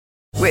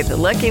With the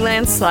Lucky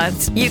Land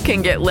Slots, you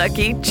can get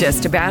lucky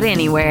just about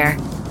anywhere.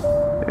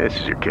 This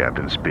is your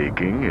captain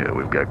speaking.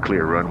 We've got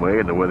clear runway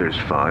and the weather's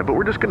fine, but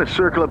we're just going to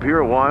circle up here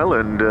a while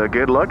and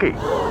get lucky.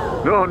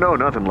 No,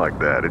 nothing like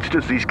that. It's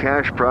just these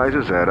cash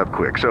prizes add up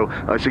quick. So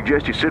I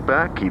suggest you sit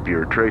back, keep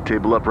your tray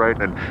table upright,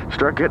 and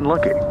start getting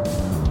lucky.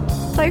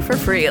 Play for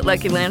free at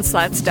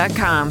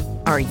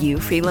LuckyLandSlots.com. Are you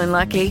feeling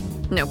lucky?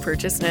 No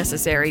purchase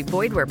necessary.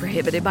 Void where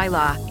prohibited by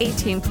law.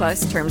 18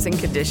 plus terms and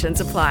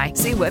conditions apply.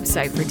 See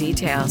website for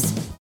details.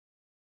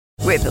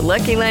 With the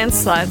Lucky Land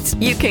Slots,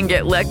 you can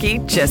get lucky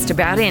just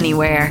about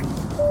anywhere.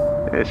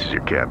 This is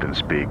your captain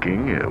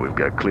speaking. We've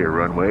got clear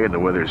runway and the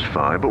weather's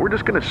fine, but we're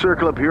just going to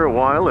circle up here a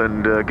while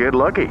and get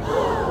lucky.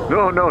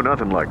 No,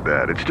 nothing like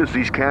that. It's just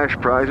these cash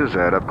prizes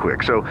add up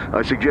quick. So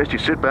I suggest you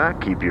sit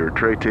back, keep your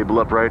tray table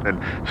upright, and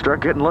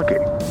start getting lucky.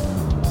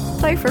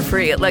 Play for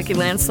free at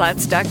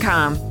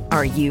LuckyLandSlots.com.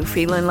 Are you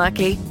feeling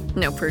lucky?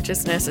 No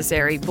purchase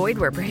necessary. Void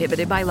where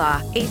prohibited by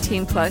law.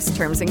 18 plus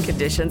terms and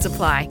conditions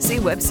apply. See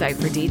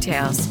website for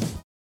details.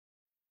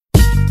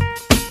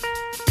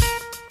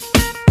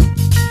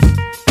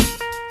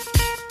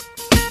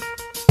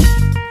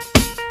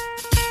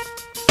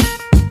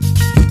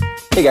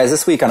 Hey guys,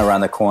 this week on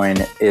Around the Coin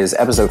is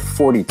episode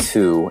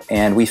 42,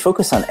 and we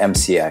focus on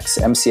MCX.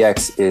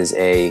 MCX is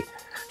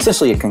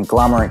essentially a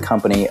conglomerate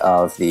company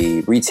of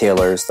the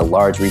retailers, the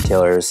large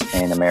retailers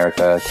in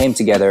America, came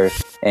together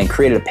and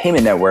created a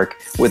payment network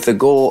with the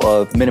goal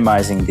of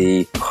minimizing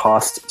the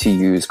cost to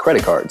use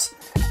credit cards.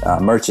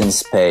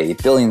 Merchants pay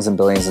billions and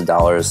billions of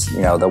dollars.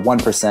 The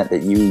 1%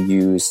 that you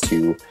use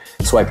to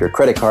swipe your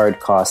credit card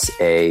costs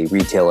a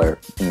retailer,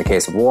 in the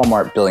case of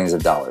Walmart, billions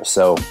of dollars.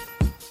 So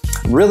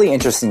really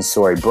interesting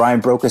story. Brian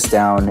broke us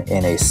down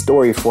in a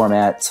story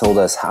format, told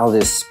us how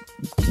this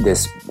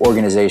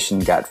organization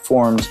got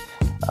formed,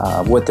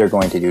 what they're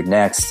going to do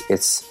next.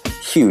 It's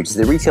huge.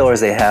 The retailers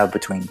they have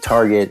between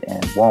Target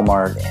and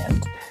Walmart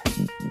and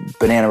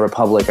Banana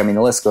Republic, the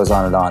list goes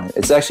on and on.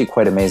 It's actually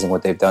quite amazing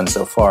what they've done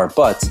so far,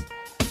 but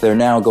they're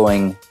now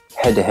going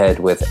head-to-head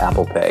with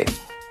Apple Pay.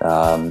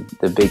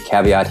 The big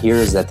caveat here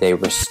is that they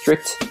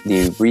restrict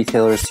the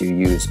retailers to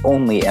use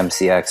only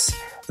MCX,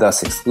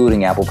 thus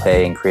excluding Apple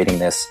Pay and creating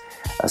this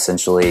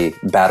essentially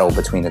battle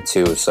between the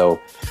two.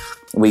 So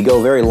we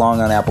go very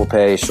long on Apple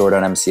Pay, short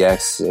on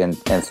MCX,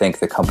 and think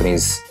the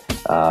company's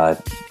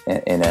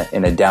in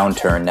a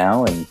downturn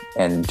now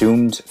and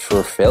doomed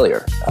for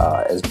failure,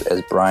 as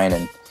Brian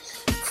and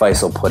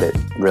Faisal put it.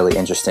 Really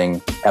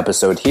interesting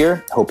episode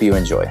here. Hope you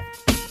enjoy.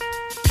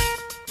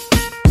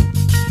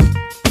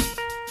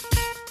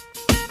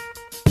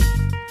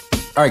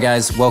 All right,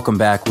 guys, welcome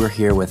back. We're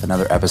here with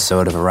another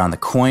episode of Around the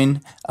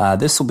Coin.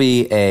 This will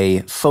be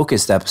a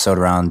focused episode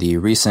around the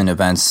recent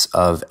events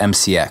of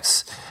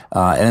MCX.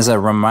 And as a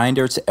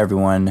reminder to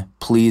everyone,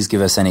 please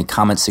give us any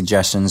comments,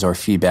 suggestions, or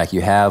feedback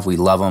you have. We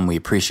love them. We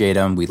appreciate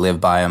them. We live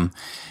by them.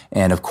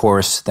 And of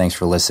course, thanks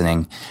for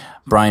listening.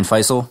 Brian,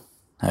 Faisal,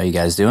 how are you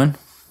guys doing?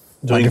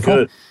 Doing Wonderful.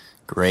 good.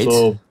 Great.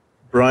 So,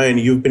 Brian,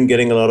 you've been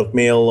getting a lot of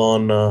mail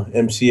on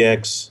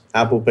MCX,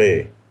 Apple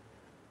Pay.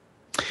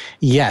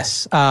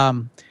 Yes.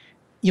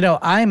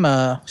 I'm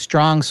a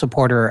strong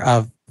supporter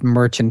of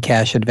merchant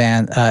cash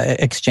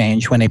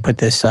exchange when they put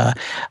this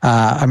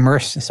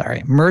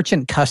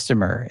merchant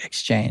customer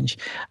exchange.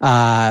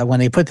 When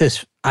they put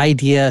this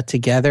idea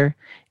together,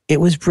 it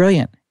was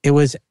brilliant. It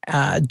was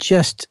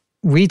just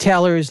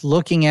retailers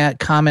looking at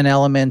common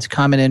elements,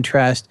 common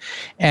interest,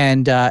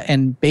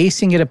 and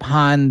basing it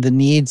upon the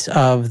needs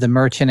of the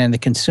merchant and the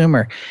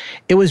consumer.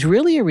 It was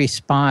really a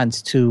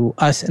response to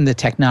us in the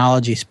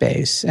technology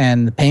space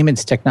and the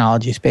payments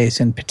technology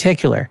space in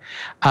particular.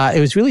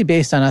 It was really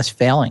based on us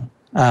failing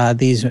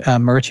these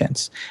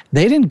merchants.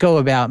 They didn't go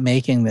about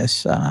making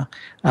this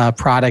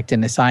product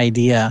and this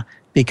idea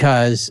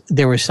because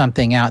there was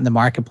something out in the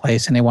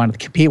marketplace and they wanted to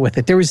compete with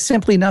it. There was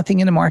simply nothing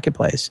in the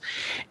marketplace.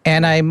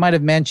 And I might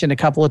have mentioned a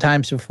couple of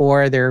times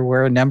before, there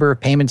were a number of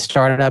payment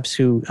startups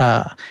who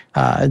thought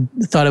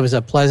it was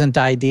a pleasant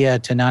idea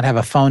to not have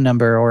a phone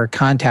number or a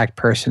contact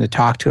person to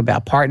talk to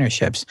about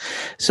partnerships.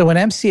 So when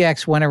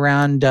MCX went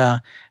around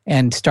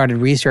and started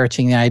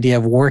researching the idea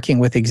of working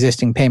with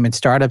existing payment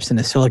startups in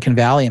the Silicon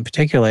Valley in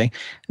particular,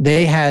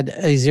 they had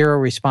a zero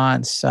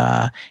response.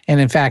 And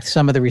in fact,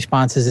 some of the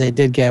responses they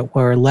did get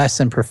were less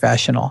than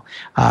professional.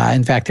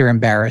 In fact, they're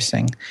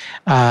embarrassing.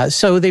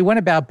 So they went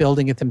about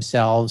building it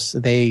themselves.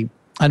 They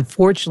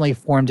unfortunately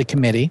formed a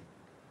committee.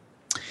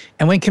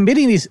 And when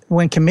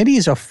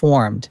committees are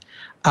formed,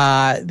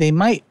 they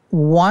might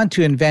want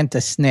to invent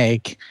a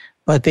snake,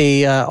 but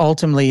they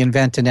ultimately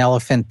invent an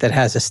elephant that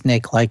has a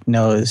snake-like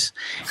nose,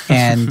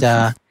 and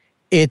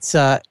it's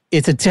a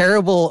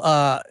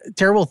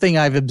terrible thing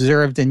I've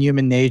observed in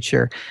human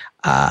nature.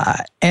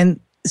 And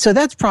so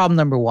that's problem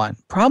number one.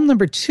 Problem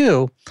number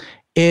two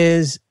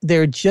is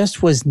there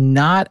just was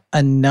not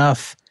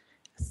enough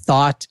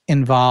thought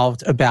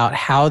involved about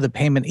how the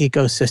payment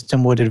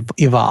ecosystem would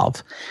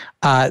evolve.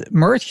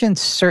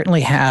 Merchants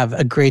certainly have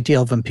a great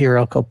deal of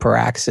empirical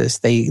praxis.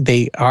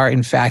 They are,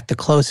 in fact, the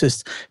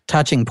closest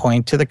touching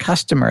point to the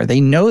customer.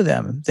 They know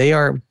them. They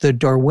are the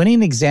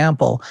door-winning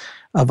example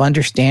of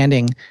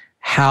understanding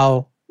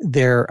how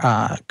their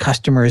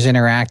customers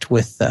interact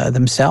with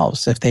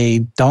themselves. If they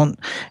don't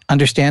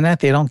understand that,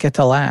 they don't get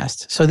to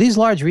last. So these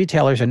large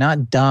retailers are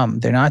not dumb.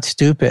 They're not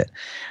stupid.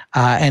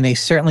 And they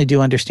certainly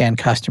do understand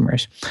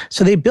customers.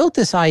 So they built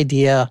this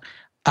idea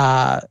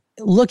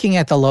looking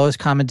at the lowest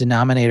common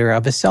denominator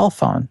of a cell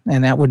phone.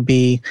 And that would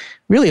be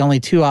really only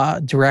two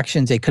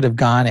directions they could have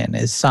gone in,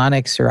 is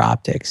sonics or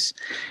optics.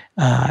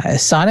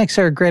 Sonics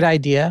are a great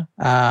idea.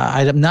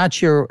 I'm not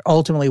sure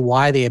ultimately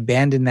why they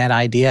abandoned that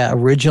idea.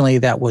 Originally,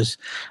 that was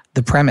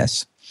the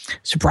premise.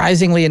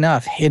 Surprisingly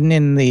enough, hidden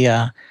in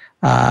the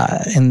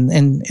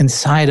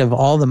inside of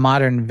all the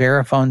modern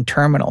Verifone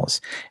terminals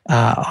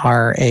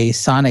are a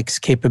Sonics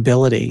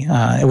capability.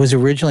 It was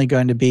originally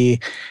going to be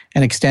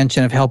an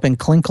extension of helping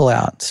Klinkle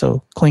out.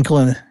 So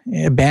Klinkle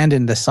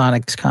abandoned the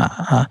Sonics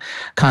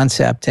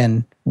concept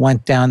and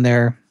went down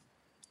their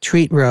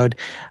treat road.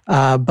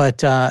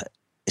 But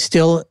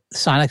still,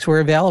 Sonics were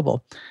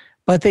available.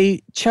 But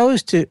they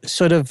chose to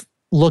sort of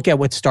look at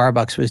what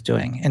Starbucks was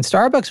doing. And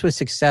Starbucks was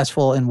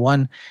successful in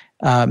one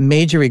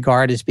major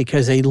regard is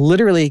because they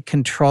literally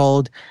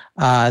controlled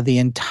the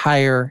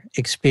entire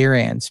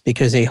experience,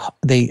 because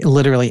they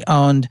literally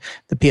owned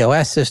the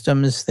POS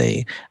systems,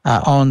 they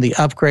owned the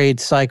upgrade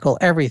cycle,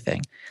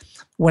 everything.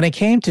 When it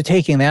came to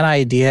taking that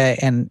idea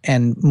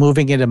and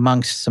moving it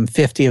amongst some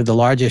 50 of the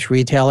largest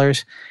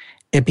retailers,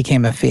 it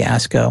became a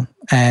fiasco.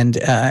 And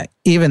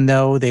even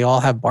though they all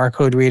have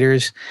barcode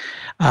readers,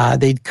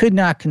 they could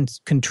not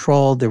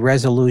control the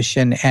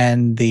resolution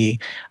and the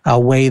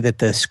way that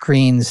the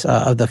screens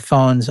of the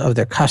phones of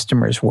their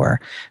customers were.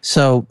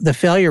 So the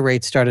failure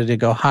rate started to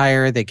go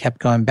higher. They kept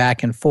going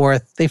back and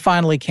forth. They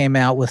finally came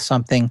out with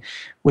something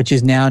which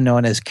is now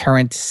known as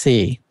Current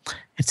C.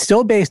 It's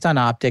still based on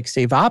optics.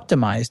 They've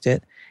optimized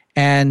it.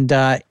 And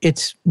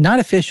it's not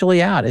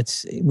officially out.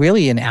 It's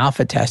really in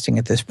alpha testing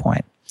at this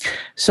point.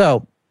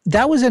 So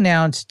that was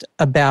announced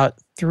about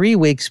 3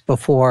 weeks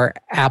before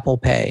Apple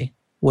Pay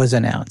was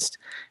announced.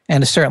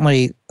 And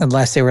certainly,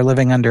 unless they were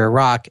living under a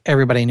rock,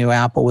 everybody knew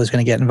Apple was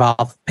going to get involved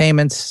with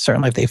payments.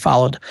 Certainly, if they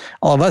followed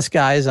all of us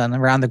guys on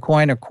Around the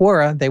Coin or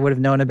Quora, they would have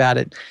known about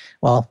it,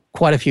 well,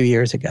 quite a few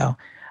years ago.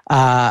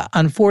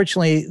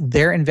 Unfortunately,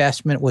 their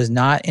investment was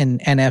not in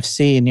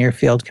NFC, near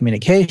field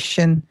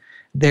communication.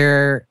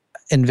 Their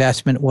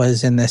investment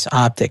was in this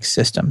optics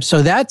system.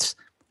 So that's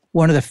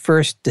one of the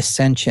first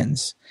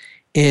dissensions,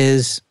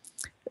 is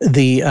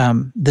the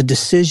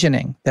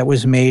decisioning that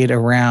was made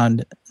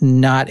around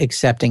not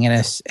accepting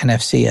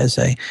NFC as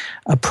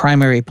a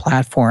primary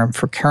platform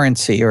for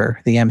currency, or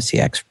the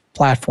MCX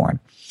platform.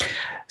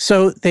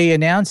 So they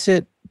announced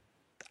it.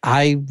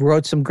 I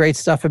wrote some great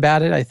stuff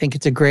about it. I think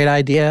it's a great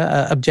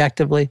idea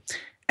objectively.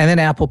 And then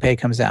Apple Pay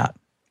comes out.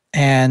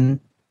 And,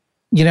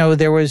 you know,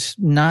 there was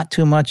not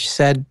too much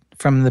said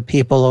from the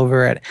people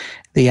over at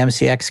the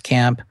MCX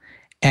camp.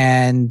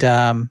 And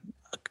a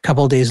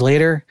couple of days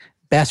later,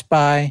 Best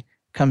Buy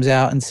comes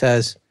out and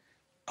says,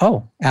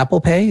 oh,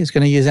 Apple Pay is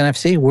going to use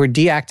NFC. We're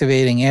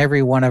deactivating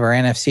every one of our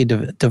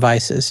NFC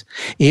devices.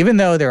 Even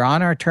though they're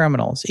on our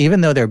terminals,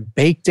 even though they're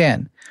baked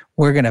in,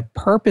 we're going to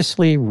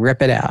purposely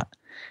rip it out.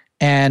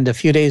 And a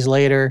few days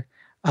later,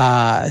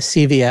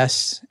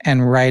 CVS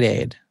and Rite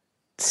Aid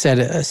said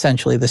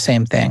essentially the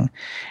same thing.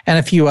 And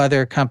a few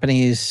other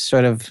companies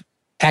sort of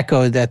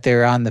echoed that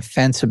they're on the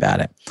fence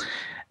about it.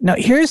 Now,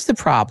 here's the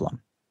problem.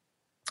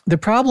 The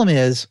problem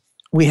is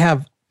we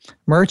have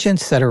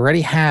merchants that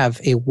already have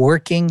a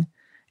working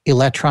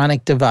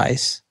electronic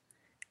device,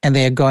 and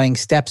they are going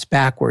steps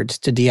backwards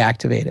to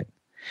deactivate it.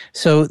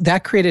 So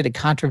that created a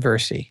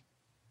controversy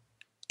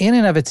in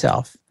and of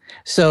itself.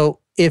 So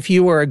if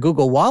you were a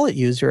Google Wallet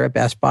user at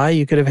Best Buy,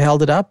 you could have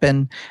held it up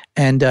and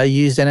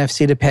used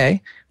NFC to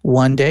pay.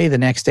 One day, the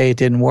next day it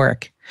didn't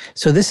work.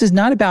 So this is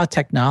not about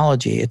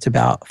technology. It's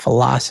about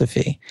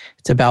philosophy.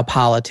 It's about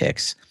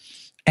politics.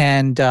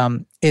 And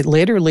it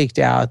later leaked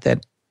out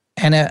that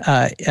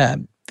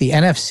the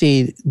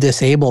NFC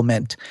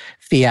disablement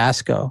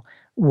fiasco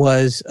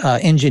was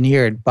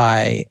engineered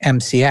by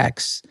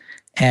MCX.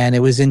 And it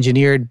was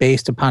engineered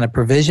based upon a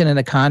provision in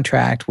a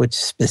contract which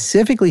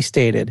specifically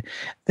stated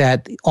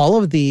that all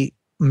of the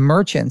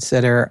merchants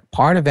that are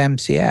part of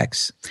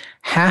MCX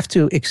have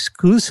to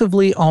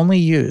exclusively only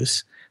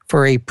use,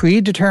 for a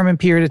predetermined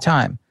period of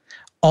time,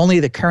 only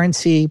the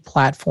currency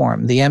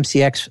platform, the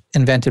MCX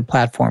invented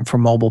platform for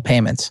mobile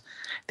payments.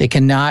 They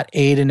cannot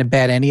aid and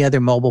abet any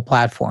other mobile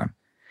platform.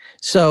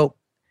 So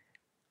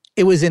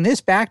it was in this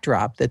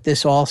backdrop that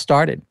this all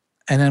started.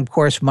 And then, of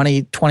course,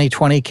 Money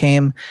 2020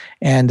 came,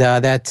 and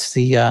that's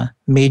the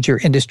major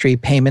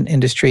payment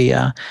industry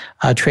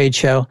trade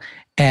show.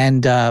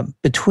 And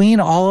between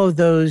all of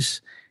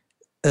those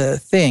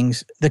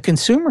things, the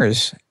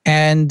consumers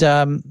and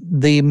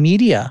the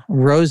media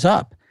rose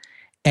up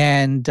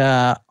and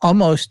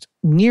almost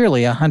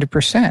nearly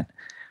 100%,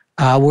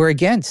 were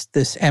against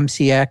this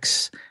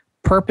MCX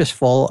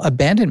purposeful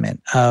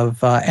abandonment of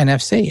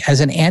NFC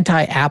as an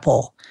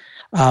anti-Apple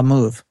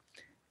move.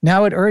 Now,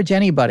 I would urge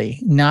anybody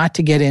not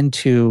to get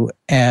into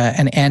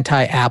an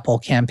anti-Apple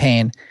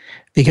campaign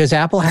because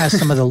Apple has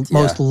some of the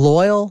most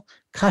loyal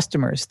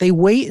customers. They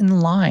wait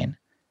in line,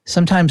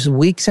 sometimes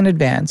weeks in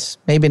advance,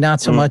 maybe not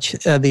so much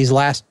these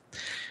last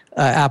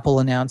Apple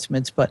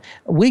announcements, but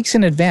weeks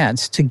in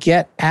advance to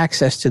get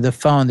access to the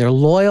phone. They're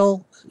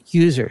loyal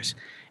users.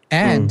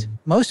 And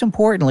most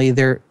importantly,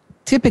 they're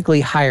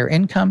typically higher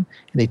income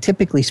and they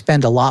typically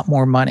spend a lot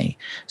more money.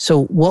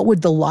 So what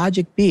would the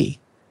logic be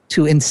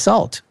to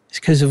insult?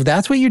 Because if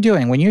that's what you're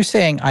doing, when you're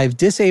saying, I've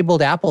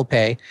disabled Apple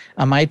Pay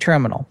on my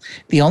terminal,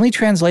 the only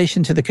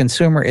translation to the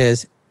consumer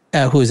is,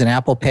 who's an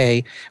Apple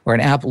Pay or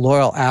an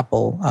loyal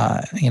Apple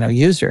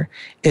user,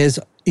 is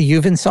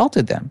you've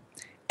insulted them.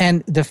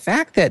 And the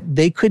fact that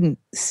they couldn't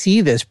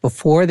see this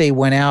before they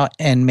went out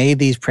and made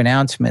these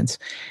pronouncements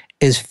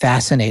is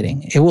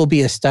fascinating. It will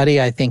be a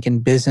study, I think, in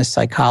business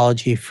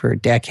psychology for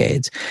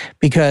decades,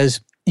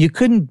 because you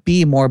couldn't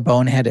be more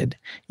boneheaded.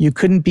 You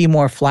couldn't be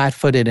more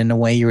flat-footed in the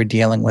way you were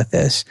dealing with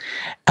this.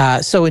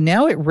 So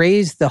now it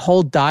raised the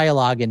whole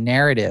dialogue and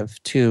narrative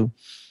to,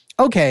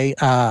 okay,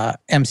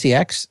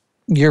 MCX,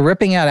 you're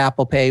ripping out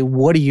Apple Pay.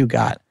 What do you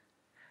got?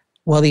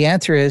 Well, the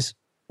answer is,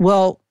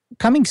 well,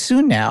 coming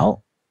soon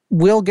now,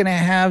 we're going to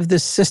have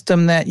this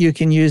system that you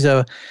can use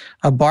a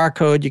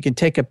barcode. You can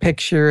take a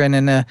picture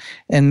and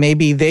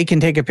maybe they can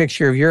take a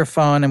picture of your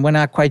phone and we're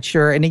not quite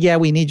sure. And yeah,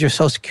 we need your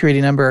social security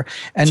number.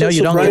 And no,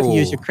 you don't get to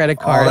use your credit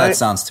card. Oh, that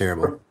sounds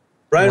terrible.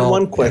 Brian,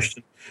 one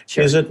question.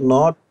 Sure. Is it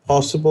not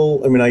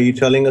possible? I mean, are you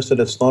telling us that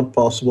it's not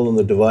possible on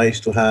the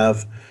device to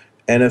have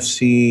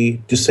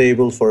NFC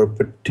disabled for a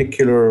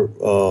particular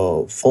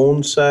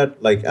phone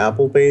set like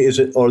Apple Pay? Is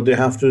it, or they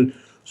have to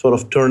sort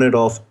of turn it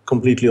off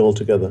completely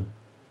altogether?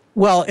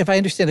 Well, if I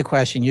understand the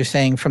question, you're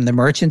saying from the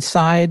merchant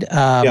side,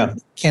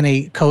 can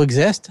they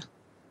coexist?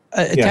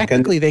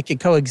 Technically, they could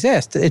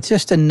coexist. It's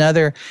just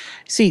another.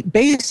 See,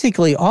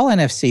 basically, all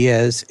NFC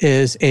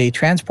is a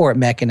transport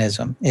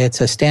mechanism.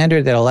 It's a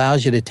standard that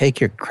allows you to take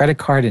your credit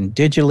card and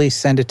digitally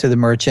send it to the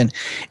merchant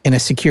in a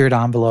secured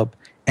envelope.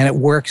 And it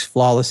works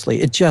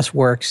flawlessly. It just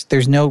works.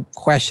 There's no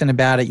question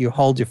about it. You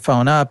hold your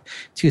phone up.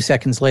 2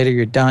 seconds later,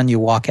 you're done. You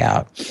walk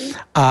out.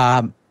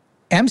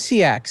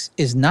 MCX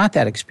is not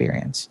that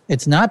experience.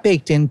 It's not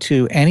baked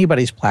into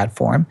anybody's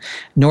platform,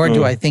 nor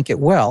do I think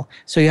it will.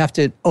 So you have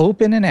to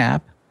open an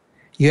app.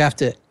 You have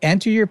to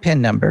enter your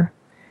PIN number.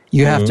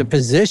 You have to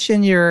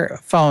position your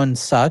phone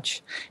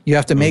such. You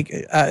have to make,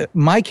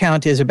 my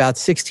count is about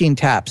 16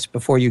 taps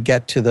before you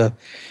get to the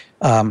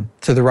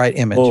right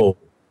image. Oh.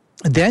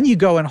 Then you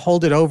go and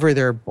hold it over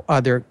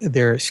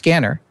their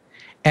scanner,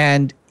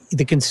 and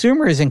the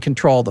consumer is in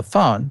control of the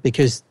phone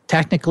because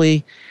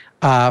technically,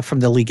 from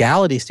the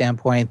legality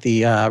standpoint,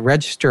 the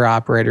register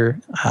operator,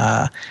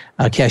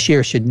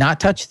 cashier should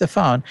not touch the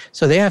phone.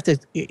 So they have to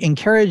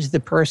encourage the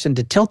person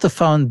to tilt the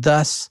phone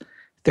thus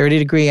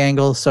 30-degree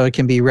angle so it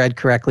can be read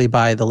correctly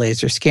by the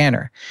laser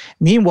scanner.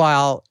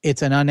 Meanwhile,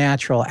 it's an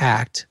unnatural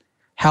act.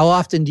 How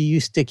often do you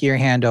stick your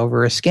hand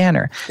over a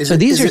scanner? Is it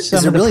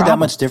really that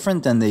much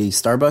different than the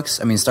Starbucks?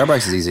 I mean,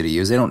 Starbucks is easy to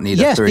use. They don't need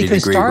a 30-degree rule.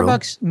 Yes, because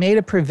Starbucks made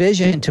a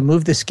provision to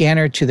move the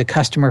scanner to the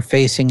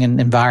customer-facing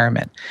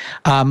environment.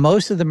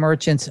 Most of the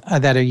merchants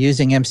that are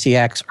using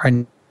MCX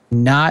are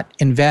not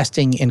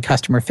investing in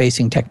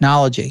customer-facing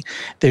technology.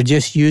 They're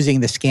just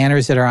using the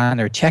scanners that are on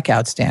their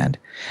checkout stand.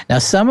 Now,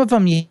 some of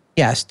them,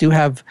 yes, do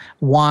have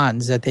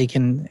wands that they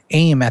can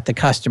aim at the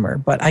customer.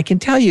 But I can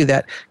tell you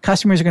that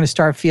customers are going to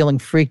start feeling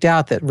freaked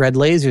out that red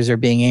lasers are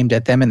being aimed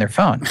at them in their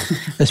phone,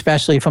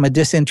 especially from a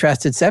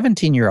disinterested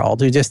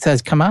 17-year-old who just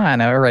says, come on,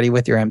 already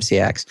with your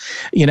MCX.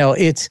 You know,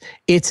 it's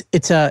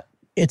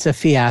a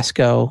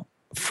fiasco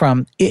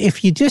from,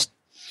 if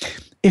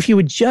you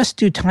would just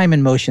do time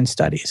and motion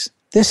studies.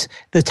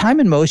 The time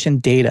and motion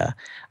data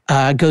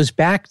goes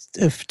back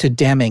to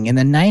Deming. In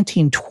the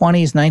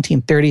 1920s,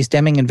 1930s,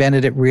 Deming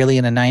invented it really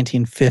in the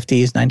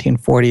 1950s,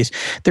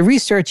 1940s. The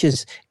research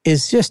is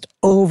just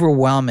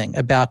overwhelming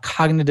about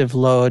cognitive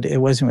load. It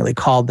wasn't really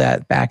called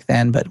that back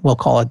then, but we'll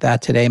call it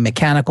that today,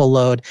 mechanical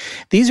load.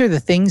 These are the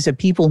things that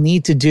people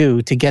need to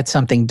do to get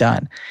something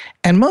done.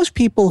 And most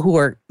people who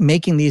are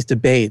making these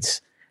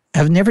debates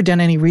have never done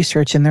any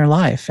research in their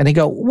life. And they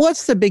go,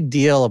 what's the big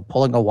deal of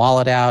pulling a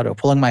wallet out or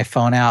pulling my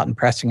phone out and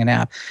pressing an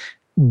app?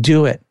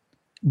 Do it.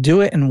 Do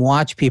it and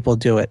watch people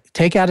do it.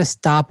 Take out a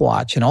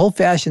stopwatch, an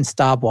old-fashioned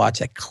stopwatch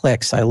that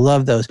clicks. I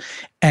love those.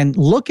 And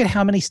look at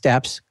how many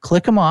steps.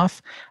 Click them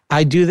off.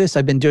 I do this.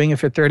 I've been doing it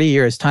for 30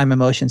 years, time and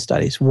motion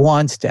studies.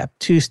 1 step,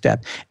 2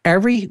 step.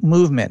 Every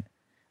movement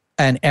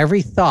and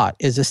every thought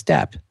is a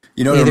step.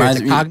 You know, either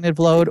it's a cognitive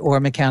load or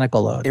a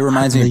mechanical load. It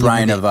reminds me,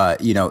 Brian, of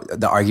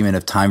the argument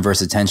of time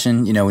versus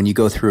attention. You know, when you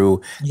go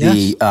through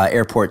the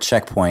airport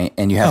checkpoint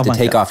and you have to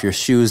take off your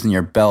shoes and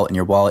your belt and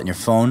your wallet and your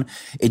phone,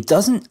 it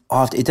doesn't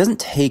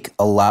take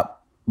a lot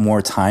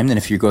more time than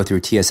if you go through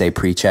a TSA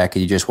pre-check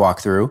and you just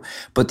walk through.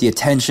 But the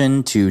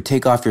attention to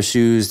take off your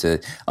shoes, to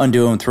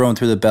undo them, throw them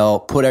through the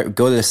belt, go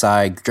to the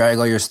side, drag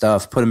all your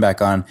stuff, put them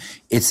back on.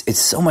 It's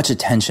so much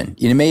attention.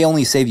 It may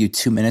only save you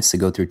 2 minutes to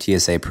go through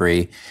TSA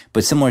pre,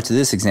 but similar to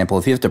this example,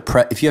 if you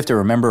have to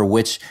remember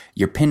which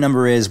your PIN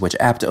number is, which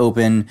app to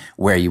open,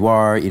 where you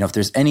are, if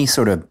there's any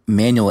sort of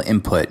manual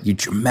input, you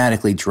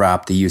dramatically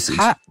drop the usage.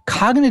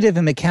 Cognitive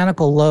and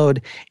mechanical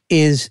load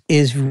is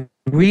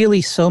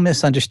really so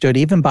misunderstood,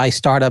 even by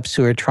startups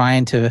who are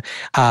trying to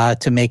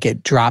make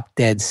it drop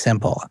dead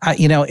simple.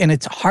 And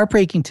it's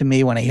heartbreaking to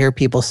me when I hear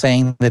people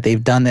saying that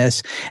they've done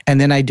this,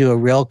 and then I do a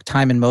real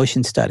time and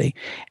motion study.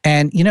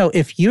 And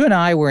if you and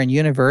I were in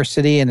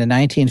university in the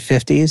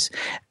 1950s,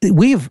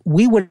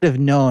 we would have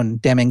known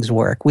Deming's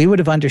work. We would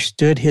have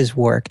understood his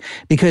work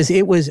because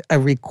it was a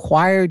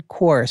required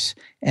course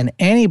and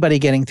anybody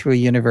getting through a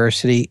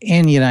university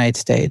in the United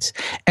States.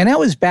 And that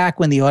was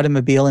back when the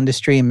automobile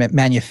industry and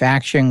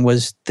manufacturing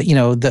was,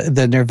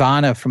 the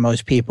nirvana for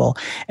most people.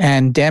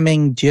 And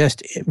Deming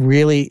just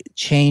really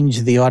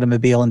changed the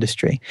automobile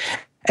industry.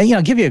 And,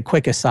 I'll give you a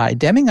quick aside.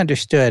 Deming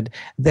understood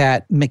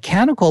that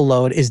mechanical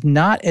load is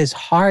not as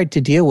hard to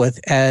deal with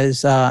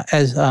as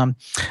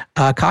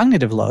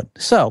cognitive load.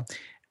 So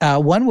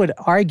one would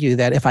argue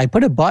that if I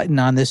put a button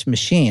on this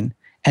machine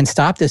and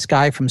stop this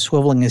guy from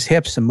swiveling his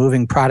hips and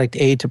moving product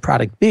A to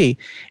product B,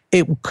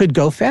 it could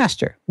go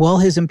faster. Well,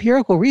 his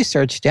empirical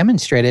research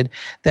demonstrated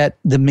that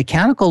the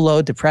mechanical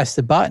load to press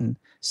the button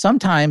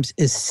sometimes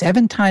is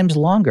 7 times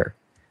longer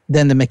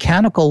than the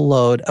mechanical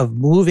load of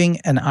moving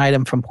an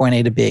item from point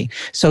A to B.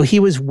 So he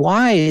was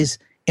wise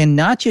in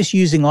not just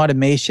using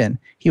automation,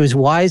 he was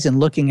wise in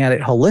looking at it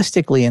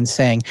holistically and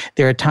saying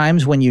there are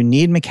times when you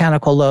need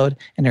mechanical load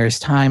and there's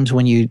times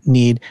when you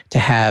need to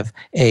have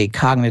a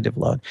cognitive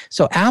load.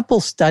 So Apple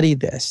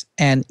studied this,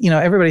 and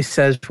everybody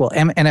says, well,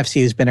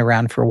 NFC has been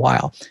around for a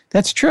while.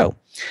 That's true.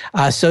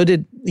 So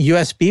did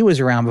USB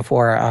was around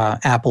before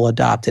Apple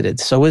adopted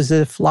it. So was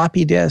the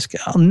floppy disk,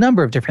 a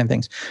number of different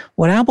things.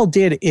 What Apple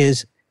did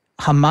is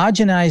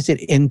homogenized it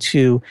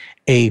into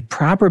a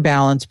proper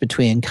balance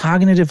between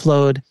cognitive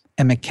load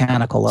and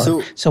mechanical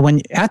load. So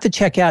when at the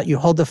checkout, you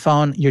hold the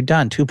phone, you're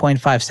done,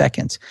 2.5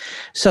 seconds.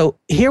 So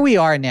here we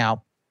are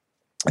now.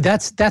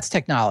 That's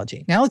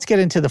technology. Now let's get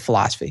into the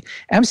philosophy.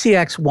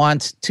 MCX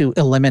wants to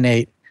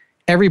eliminate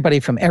everybody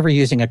from ever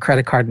using a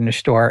credit card in a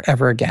store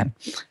ever again.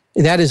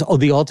 That is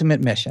the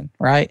ultimate mission,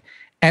 right?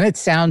 And it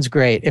sounds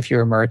great if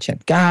you're a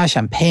merchant. Gosh,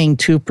 I'm paying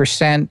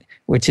 2%,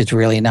 which it's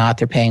really not.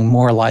 They're paying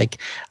more like,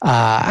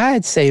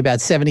 I'd say about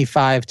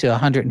 75 to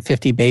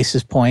 150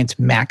 basis points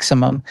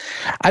maximum.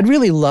 I'd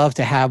really love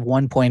to have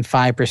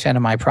 1.5%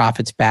 of my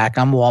profits back.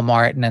 I'm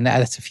Walmart, and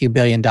that's a few $1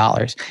 billion.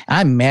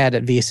 I'm mad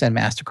at Visa and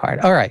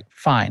MasterCard. All right,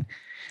 fine.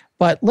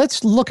 But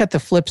let's look at the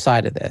flip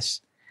side of this.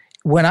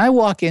 When I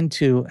walk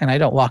into, and I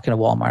don't walk into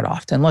Walmart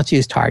often, let's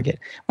use Target.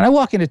 When I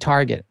walk into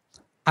Target,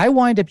 I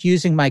wind up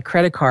using my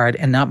credit card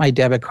and not my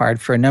debit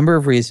card for a number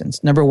of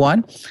reasons. Number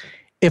one,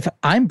 if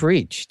I'm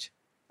breached,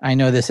 I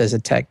know this as a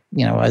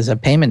as a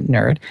payment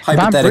nerd.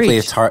 Hypothetically,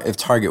 if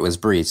Target was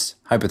breached,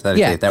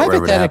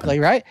 hypothetically,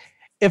 right?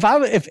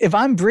 If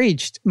I'm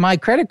breached, my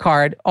credit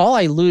card, all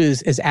I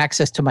lose is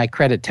access to my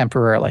credit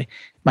temporarily.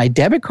 My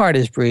debit card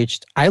is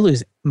breached, I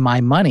lose my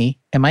money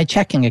and my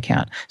checking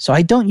account. So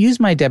I don't use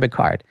my debit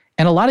card.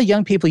 And a lot of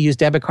young people use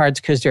debit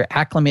cards because they're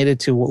acclimated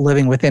to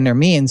living within their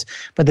means.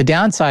 But the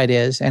downside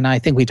is, and I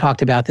think we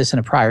talked about this in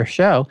a prior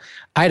show,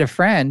 I had a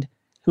friend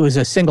who was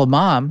a single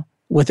mom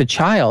with a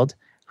child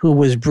who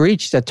was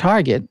breached at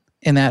Target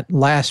in that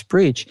last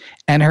breach,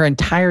 and her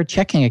entire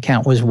checking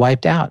account was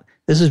wiped out.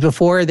 This was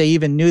before they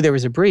even knew there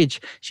was a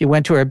breach. She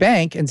went to her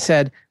bank and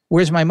said,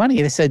 "Where's my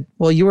money?" They said,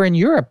 "Well, you were in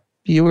Europe.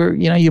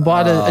 You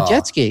bought a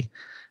jet ski."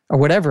 Or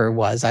whatever it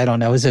was, I don't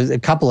know. It was a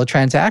couple of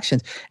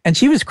transactions. And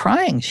she was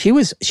crying.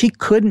 She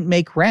couldn't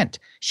make rent.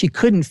 She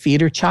couldn't feed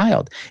her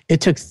child.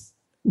 It took,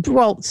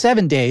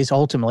 7 days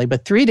ultimately,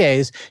 but 3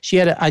 days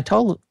I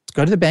told her,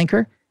 go to the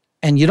banker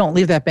and you don't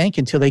leave that bank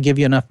until they give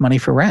you enough money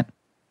for rent.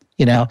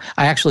 I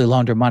actually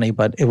loaned her money,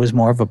 but it was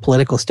more of a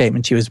political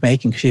statement she was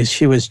making.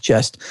 She was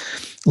just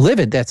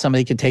livid that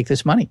somebody could take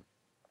this money.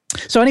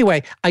 So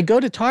anyway, I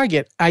go to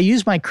Target. I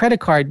use my credit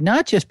card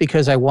not just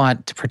because I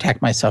want to protect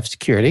myself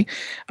security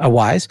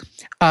wise.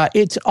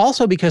 It's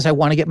also because I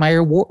want to get my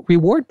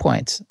reward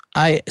points.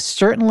 I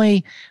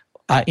certainly,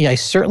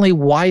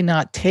 why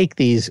not take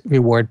these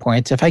reward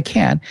points if I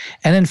can?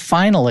 And then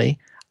finally,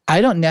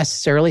 I don't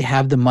necessarily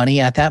have the money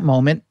at that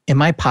moment in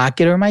my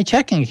pocket or my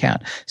checking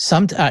account.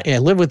 I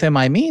live within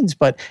my means,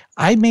 but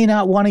I may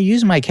not want to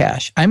use my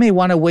cash. I may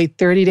want to wait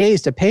 30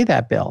 days to pay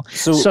that bill.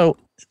 So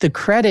the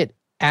credit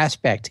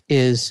aspect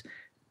is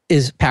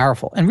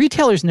powerful, and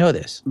retailers know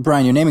this.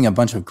 Brian, you're naming a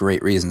bunch of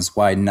great reasons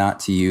why not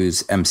to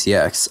use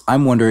MCX.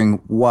 I'm wondering,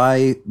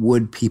 why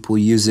would people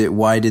use it?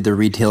 Why did the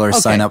retailers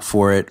sign up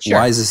for it? Sure.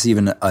 Why is this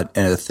even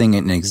a thing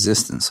in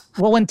existence?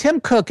 Well, when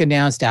Tim Cook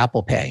announced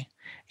Apple Pay,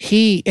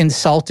 he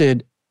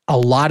insulted a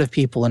lot of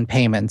people in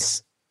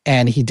payments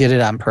And he did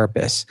it on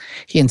purpose.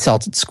 He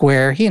insulted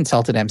Square. He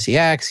insulted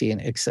MCX. He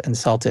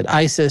insulted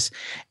ISIS.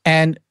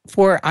 And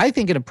for, I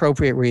think, an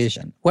appropriate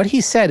reason. What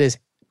he said is,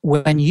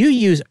 when you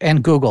use,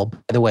 and Google,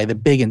 by the way, the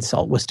big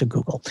insult was to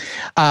Google.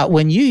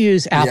 When you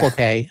use Apple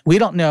Pay, we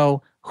don't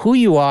know who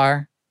you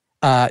are.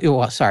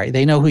 Well, sorry,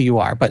 they know who you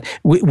are, but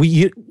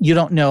you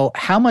don't know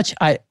how much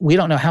we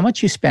don't know how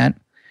much you spent.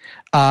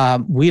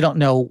 We don't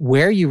know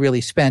where you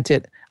really spent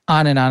it.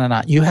 On and on and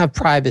on. You have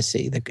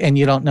privacy, and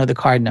you don't know the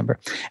card number.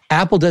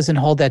 Apple doesn't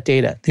hold that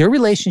data. Their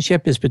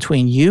relationship is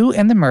between you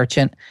and the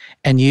merchant,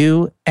 and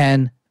you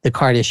and the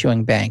card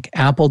issuing bank.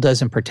 Apple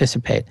doesn't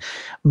participate.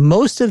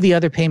 Most of the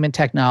other payment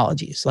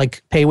technologies,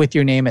 like pay with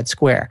your name at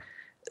Square,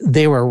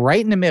 they were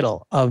right in the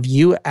middle of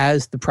you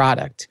as the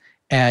product.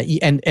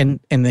 And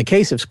in the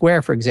case of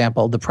Square, for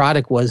example, the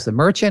product was the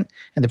merchant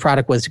and the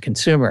product was the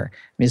consumer. I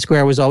mean,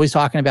 Square was always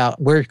talking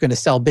about, we're going to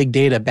sell big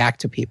data back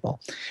to people.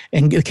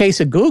 In the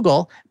case of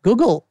Google,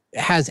 Google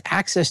has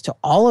access to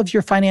all of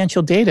your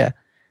financial data,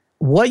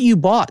 what you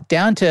bought,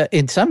 down to,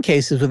 in some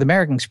cases with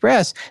American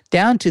Express,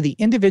 down to the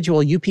individual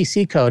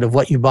UPC code of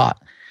what you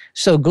bought.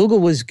 So Google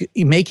was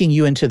making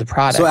you into the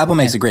product. So Apple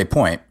makes a great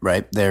point,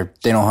 right? They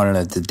don't own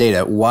the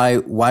data. Why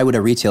would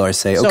a retailer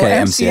say, okay,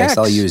 MCX,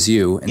 I'll use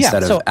you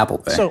instead of Apple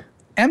Pay? So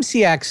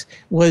MCX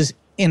was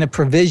in a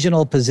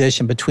provisional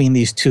position between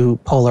these two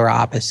polar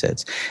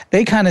opposites.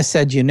 They kind of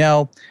said, we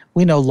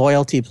know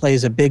loyalty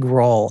plays a big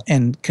role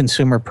in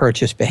consumer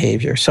purchase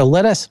behavior. So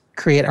let us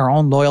create our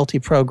own loyalty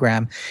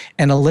program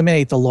and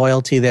eliminate the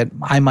loyalty that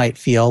I might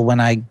feel when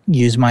I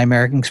use my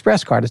American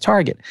Express card at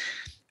Target.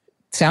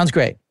 Sounds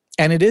great.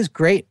 And it is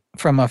great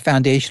from a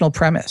foundational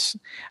premise.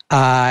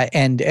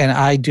 And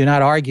I do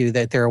not argue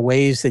that there are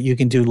ways that you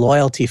can do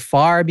loyalty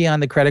far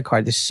beyond the credit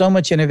card. There's so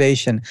much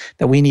innovation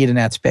that we need in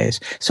that space.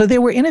 So they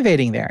were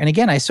innovating there. And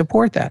again, I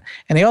support that.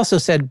 And they also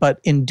said, but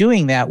in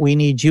doing that, we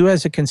need you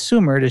as a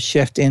consumer to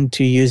shift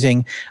into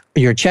using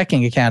your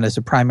checking account as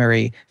a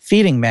primary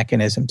feeding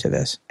mechanism to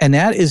this. And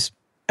that is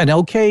an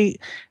okay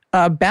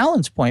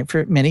balance point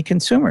for many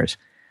consumers.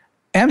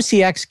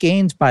 MCX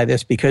gains by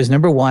this because,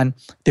 number one,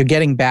 they're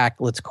getting back,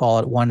 let's call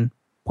it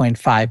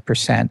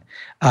 1.5%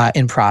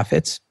 in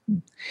profits.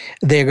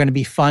 They're going to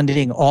be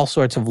funding all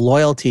sorts of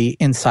loyalty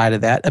inside of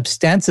that,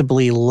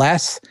 ostensibly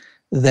less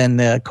than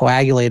the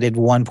coagulated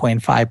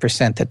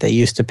 1.5% that they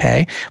used to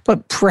pay.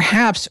 But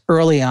perhaps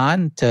early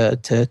on,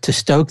 to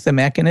stoke the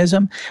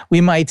mechanism, we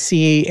might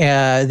see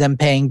them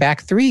paying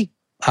back 3%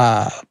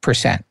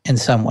 in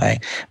some way.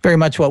 Very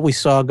much what we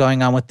saw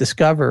going on with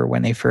Discover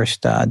when they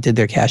first did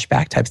their cash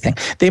back type thing.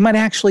 They might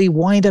actually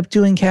wind up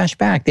doing cash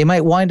back. They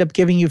might wind up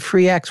giving you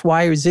free X,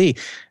 Y, or Z.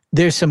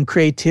 There's some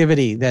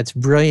creativity that's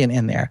brilliant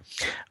in there.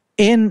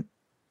 In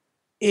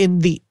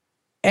the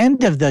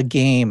end of the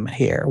game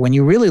here, when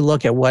you really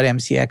look at what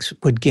MCX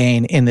would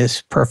gain in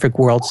this perfect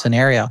world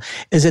scenario,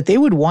 is that they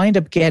would wind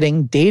up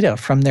getting data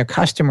from their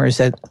customers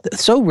that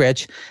so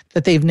rich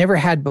that they've never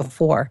had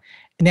before.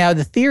 Now,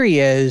 the theory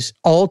is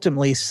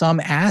ultimately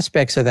some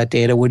aspects of that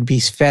data would be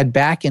fed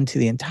back into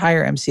the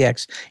entire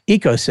MCX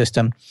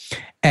ecosystem,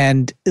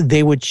 and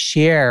they would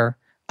share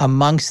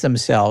amongst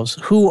themselves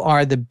who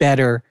are the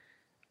better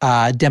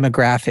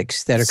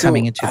demographics that are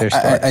coming into their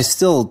store. I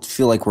still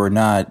feel like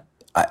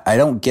I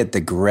don't get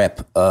the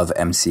grip of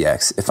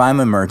MCX. If I'm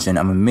a merchant,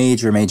 I'm a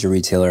major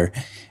retailer,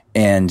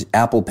 and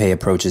Apple Pay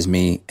approaches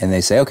me and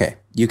they say, okay,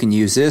 you can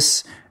use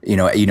this.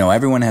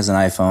 Everyone has an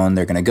iPhone.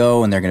 They're going to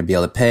go and they're going to be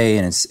able to pay,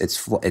 and it's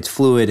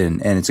fluid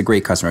and it's a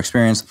great customer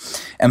experience.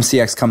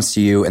 MCX comes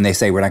to you and they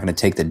say, we're not going to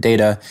take the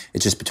data.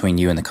 It's just between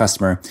you and the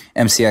customer.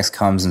 MCX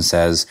comes and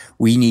says,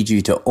 we need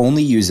you to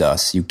only use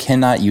us. You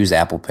cannot use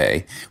Apple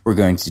Pay. We're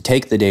going to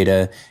take the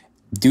data,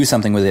 do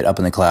something with it up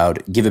in the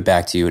cloud, give it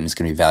back to you, and it's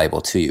going to be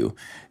valuable to you.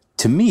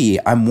 To me,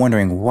 I'm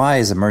wondering why,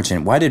 as a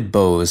merchant, why did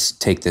Bose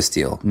take this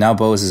deal? Now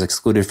Bose is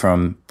excluded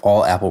from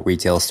all Apple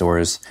retail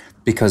stores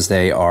because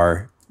they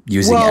are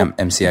using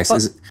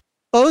MCX.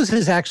 Bose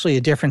is actually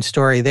a different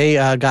story. They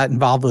got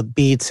involved with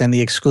Beats and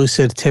the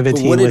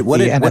exclusivity with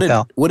the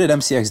NFL. What did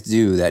MCX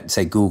do that,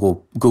 say,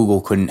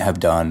 Google couldn't have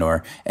done,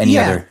 or any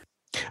other?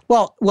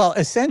 Well,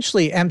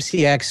 essentially,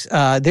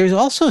 MCX, there's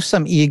also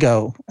some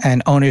ego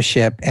and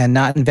ownership and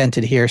not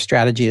invented here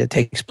strategy that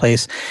takes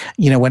place.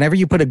 Whenever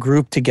you put a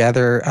group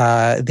together,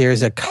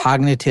 there's a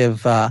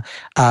cognitive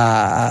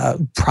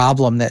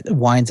problem that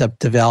winds up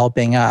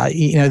developing.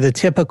 The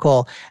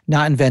typical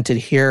not invented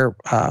here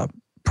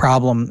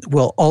problem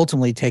will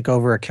ultimately take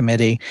over a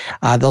committee.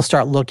 They'll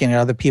start looking at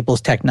other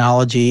people's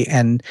technology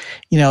and,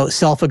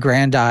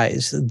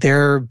 self-aggrandize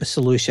their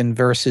solution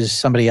versus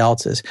somebody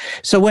else's.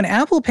 So when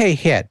Apple Pay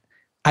hit,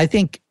 I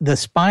think the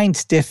spine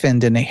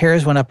stiffened and the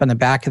hairs went up on the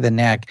back of the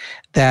neck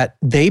that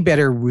they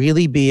better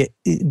really be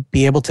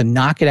able to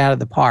knock it out of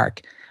the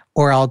park,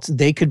 or else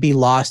they could be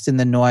lost in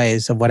the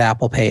noise of what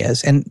Apple Pay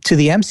is. And to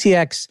the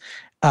MCX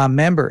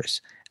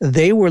members,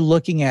 they were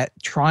looking at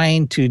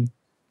trying to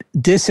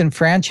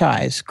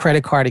disenfranchise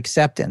credit card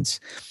acceptance.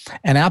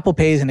 And Apple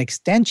Pay is an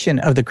extension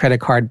of the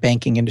credit card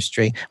banking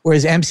industry,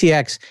 whereas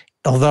MCX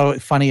although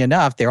funny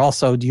enough, they're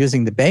also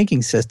using the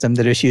banking system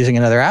that is using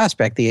another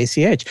aspect, the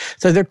ACH.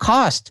 So their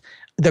costs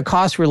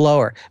were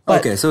lower.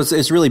 But okay, so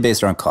it's really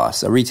based on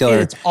cost. A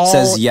retailer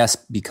says yes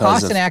because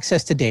cost of and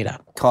access to data.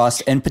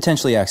 Cost and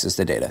potentially access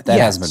to data. That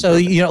hasn't been so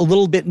proven. a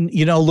little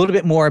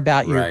bit more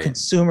about your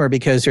consumer,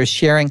 because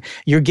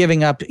you're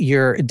giving up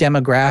your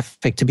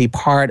demographic to be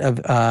part of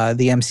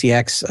the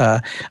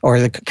MCX or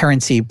the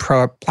currency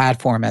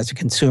platform as a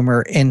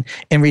consumer. In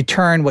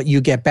return, what you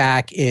get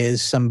back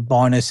is some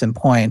bonus and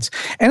points,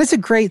 and it's a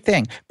great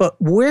thing. But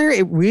where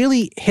it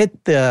really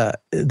hit the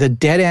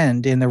dead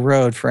end in the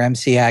road for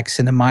MCX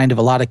in the mind of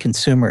a lot of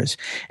consumers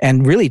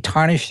and really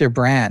tarnished their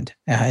brand.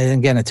 And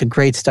again, it's a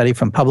great study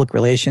from public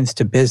relations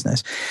to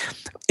business,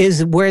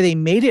 is where they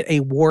made it a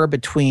war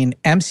between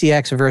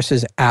MCX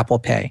versus Apple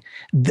Pay.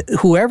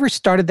 Whoever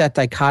started that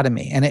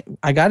dichotomy, and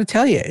I got to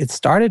tell you, it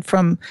started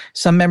from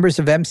some members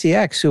of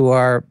MCX who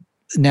are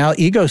now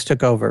egos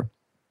took over.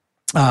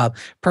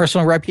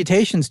 Personal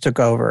reputations took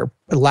over.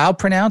 Loud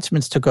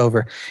pronouncements took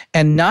over.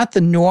 And not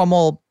the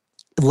normal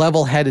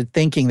level-headed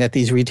thinking that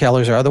these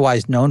retailers are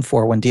otherwise known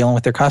for when dealing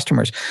with their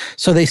customers.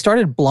 So they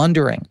started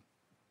blundering.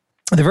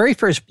 The very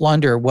first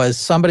blunder was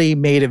somebody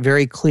made it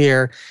very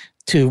clear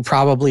to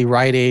probably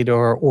Rite Aid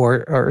or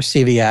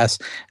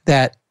CVS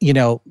that,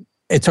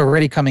 it's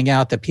already coming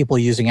out that people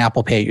using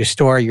Apple Pay at your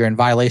store, you're in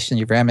violation of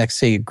your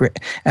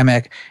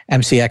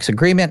MCX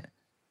agreement,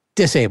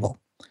 disable.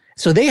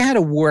 So they had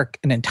to work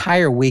an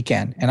entire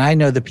weekend, and I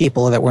know the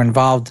people that were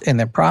involved in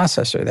the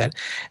processor then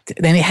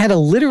they had to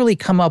literally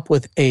come up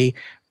with a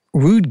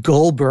Rube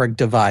Goldberg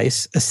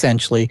device,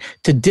 essentially,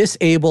 to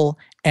disable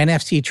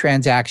NFC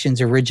transactions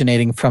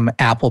originating from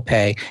Apple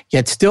Pay,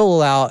 yet still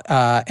allow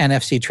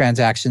NFC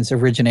transactions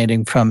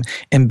originating from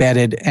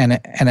embedded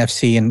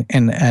NFC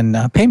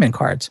and payment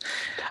cards.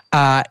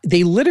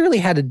 They literally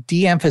had to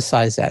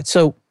de-emphasize that.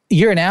 So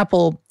you're an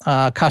Apple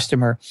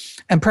customer,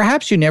 and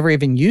perhaps you never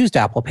even used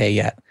Apple Pay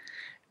yet.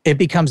 It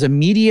becomes a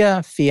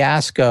media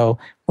fiasco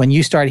when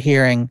you start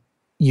hearing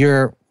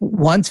your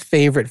once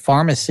favorite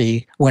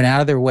pharmacy went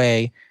out of their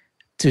way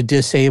to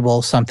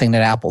disable something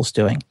that Apple's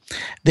doing.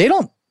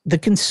 The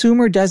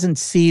consumer doesn't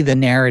see the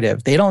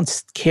narrative. They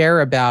don't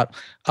care about,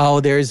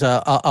 there's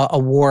a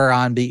war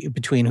on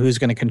between who's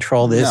going to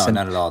control this. No,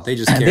 not at all. They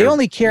just care. They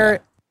only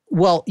care,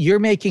 well, you're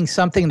making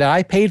something that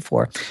I paid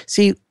for.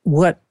 See,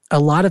 what a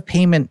lot of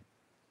payment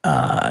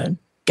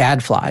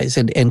gadflies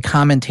and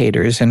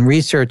commentators and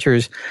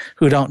researchers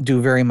who don't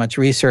do very much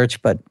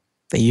research, but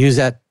they use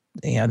that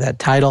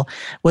title.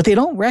 What they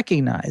don't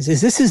recognize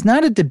is this is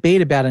not a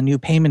debate about a new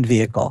payment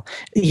vehicle,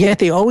 yet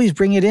they always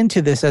bring it into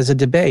this as a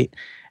debate.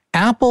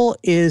 Apple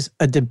is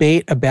a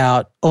debate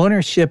about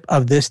ownership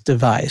of this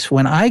device.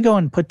 When I go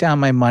and put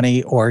down my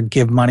money or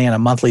give money on a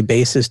monthly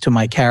basis to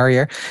my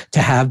carrier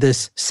to have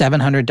this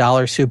 $700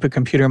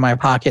 supercomputer in my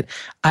pocket,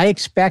 I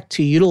expect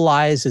to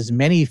utilize as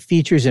many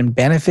features and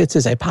benefits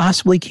as I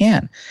possibly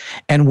can.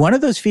 And one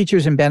of those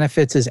features and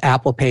benefits is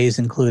Apple Pay is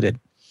included.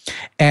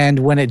 And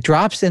when it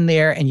drops in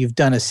there and you've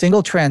done a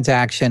single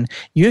transaction,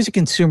 you as a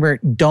consumer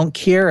don't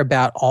care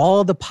about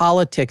all the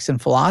politics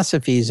and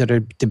philosophies that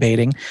are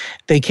debating.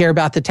 They care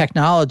about the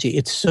technology.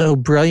 It's so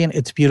brilliant.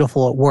 It's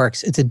beautiful. It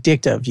works. It's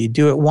addictive. You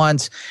do it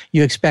once,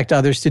 you expect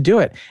others to do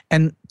it.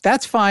 And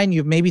that's fine.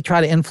 You maybe try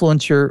to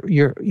influence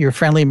your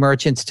friendly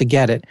merchants to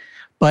get it.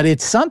 But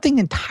it's something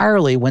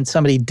entirely when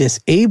somebody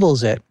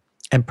disables it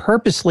and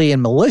purposely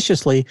and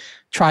maliciously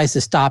tries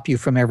to stop you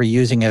from ever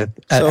using it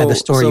at the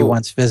store you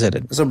once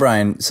visited. So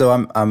Brian,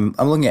 I'm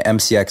looking at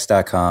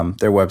MCX.com,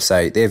 their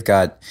website. They've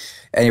got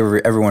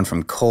everyone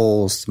from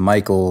Kohl's to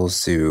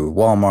Michael's to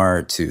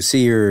Walmart to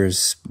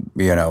Sears,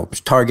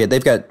 Target.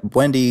 They've got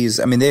Wendy's.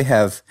 I mean, they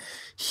have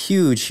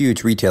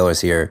huge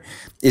retailers here.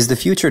 Is the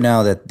future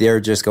now that they're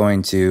just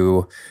going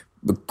to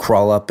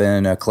crawl up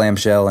in a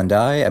clamshell and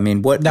die? I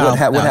mean, what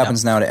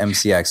happens now to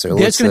MCX?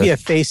 There's going to be a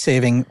face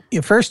saving.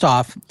 First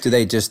off, do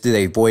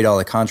they void all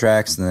the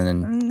contracts and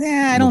then?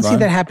 I don't see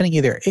that happening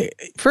either.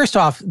 First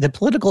off, the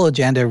political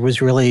agenda was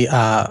really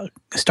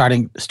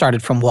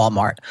started from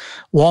Walmart.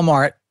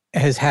 Walmart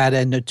has had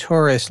a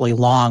notoriously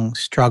long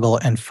struggle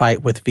and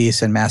fight with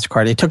Visa and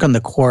MasterCard. They took them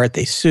to court.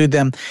 They sued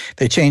them.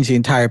 They changed the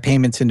entire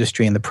payments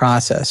industry in the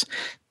process.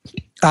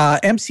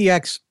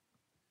 MCX,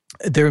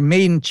 their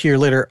main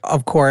cheerleader,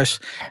 of course,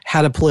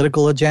 had a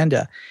political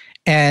agenda.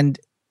 And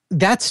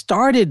that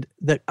started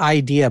the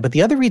idea, but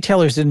the other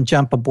retailers didn't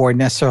jump aboard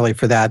necessarily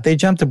for that. They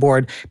jumped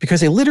aboard because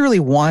they literally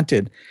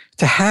wanted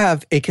to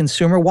have a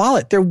consumer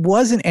wallet. There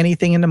wasn't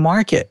anything in the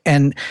market.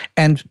 And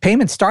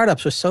payment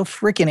startups were so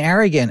freaking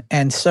arrogant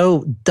and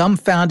so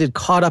dumbfounded,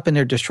 caught up in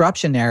their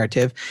disruption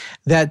narrative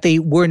that they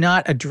were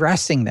not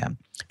addressing them.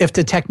 If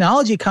the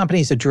technology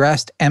companies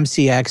addressed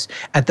MCX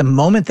at the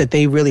moment that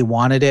they really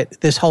wanted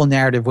it, this whole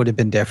narrative would have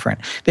been different.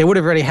 They would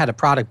have already had a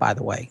product, by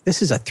the way.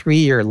 This is a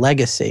 3-year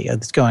legacy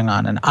that's going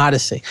on, an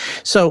odyssey.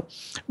 So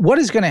what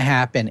is going to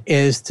happen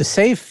is, to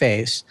save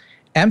face,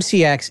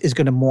 MCX is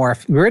going to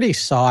morph. We already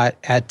saw it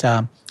at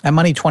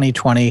Money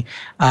 2020.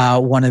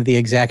 One of the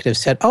executives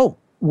said,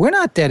 we're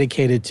not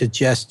dedicated to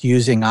just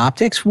using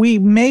optics. We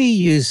may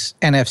use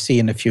NFC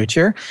in the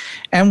future,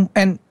 and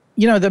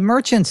the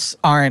merchants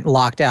aren't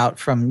locked out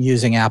from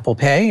using Apple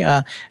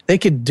Pay. They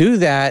could do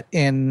that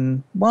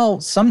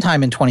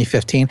sometime in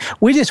 2015.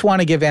 We just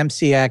want to give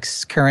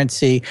MCX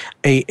currency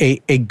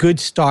a good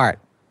start.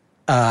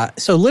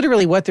 So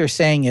literally what they're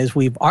saying is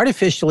we've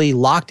artificially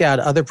locked out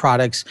other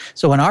products.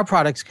 So when our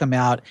products come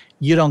out,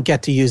 you don't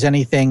get to use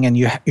anything and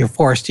you're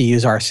forced to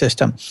use our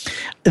system.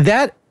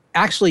 That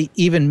actually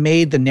even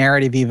made the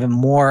narrative even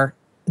more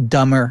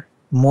dumber,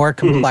 more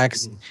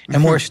complex,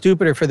 and more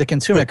stupider for the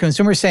consumer. The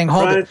consumer saying,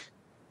 hold it,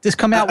 just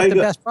come out with the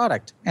best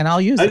product and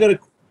I'll use it.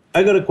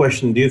 I got a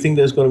question. Do you think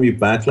there's going to be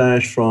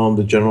backlash from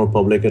the general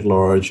public at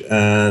large,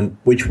 and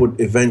which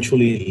would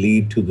eventually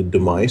lead to the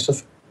demise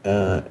of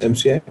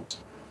MCX?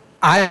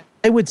 I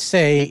would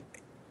say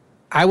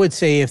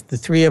if the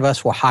three of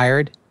us were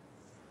hired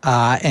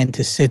and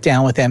to sit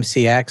down with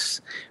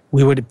MCX,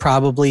 we would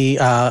probably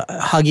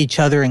hug each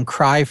other and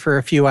cry for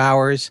a few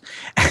hours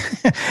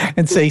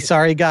and say,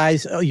 sorry,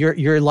 guys,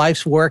 your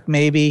life's work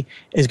maybe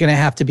is going to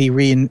have to be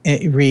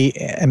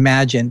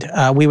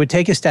reimagined. We would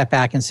take a step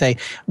back and say,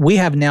 we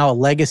have now a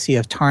legacy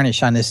of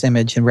tarnish on this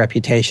image and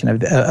reputation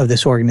of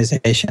this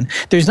organization.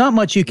 There's not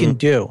much you can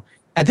do.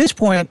 At this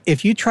point,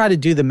 if you try to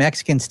do the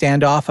Mexican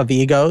standoff of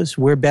egos,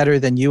 we're better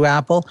than you,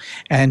 Apple,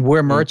 and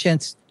we're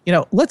merchants,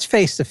 let's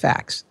face the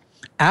facts.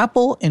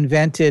 Apple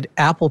invented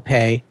Apple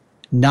Pay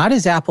not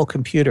as Apple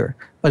Computer,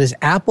 but as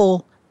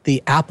Apple,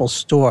 the Apple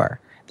Store.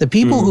 The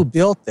people who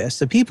built this,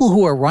 the people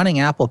who are running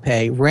Apple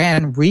Pay,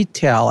 ran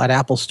retail at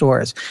Apple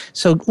stores.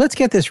 So let's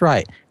get this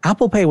right.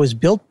 Apple Pay was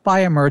built by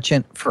a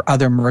merchant for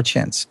other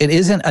merchants. It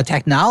isn't a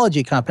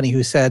technology company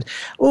who said,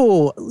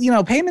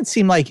 payments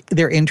seem like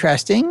they're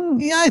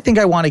interesting. Yeah, I think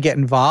I want to get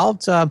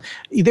involved.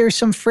 There's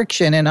some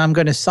friction and I'm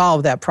going to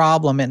solve that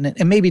problem and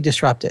maybe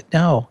disrupt it.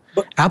 No.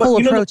 Apple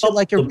approached it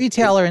like a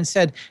retailer and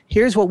said,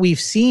 here's what we've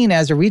seen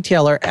as a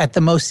retailer at the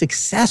most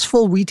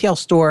successful retail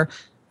store,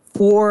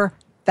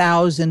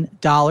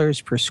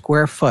 $4,000 per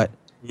square foot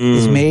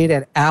is made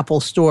at Apple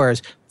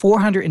stores,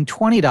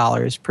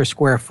 $420 per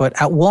square foot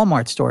at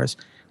Walmart stores.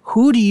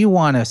 Who do you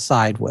want to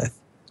side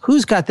with?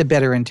 Who's got the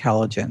better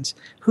intelligence?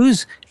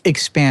 Who's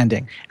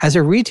expanding? As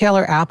a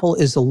retailer, Apple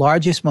is the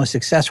largest, most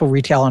successful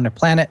retailer on the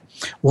planet.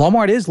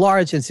 Walmart is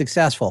large and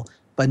successful,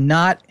 but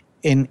not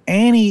in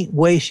any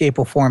way, shape,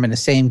 or form in the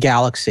same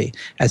galaxy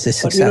as the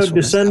successful.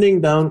 Descending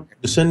down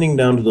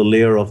to the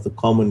layer of the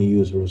common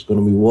user who's going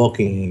to be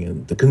walking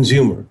and the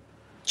consumer.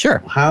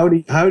 Sure. How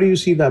do you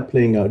see that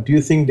playing out? Do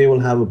you think they will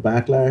have a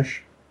backlash?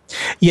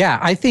 Yeah,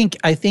 I think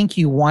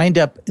you wind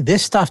up,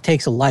 this stuff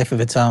takes a life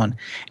of its own.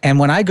 And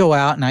when I go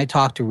out and I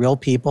talk to real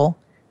people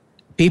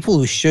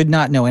who should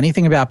not know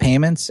anything about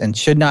payments and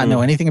should not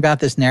know anything about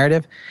this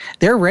narrative,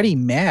 they're already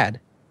mad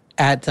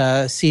at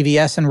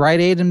CVS and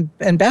Rite Aid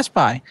and Best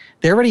Buy.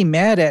 They're already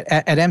mad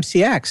at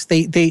MCX.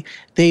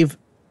 They've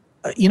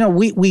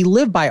we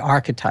live by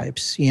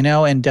archetypes,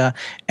 and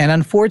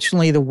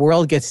unfortunately the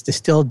world gets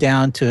distilled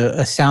down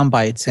to sound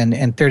bites and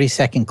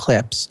 30-second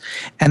clips.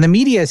 And the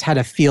media has had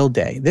a field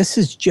day. This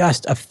is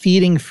just a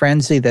feeding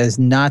frenzy that has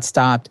not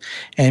stopped.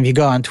 And if you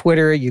go on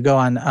Twitter, you go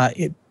on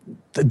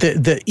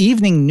the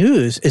evening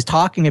news is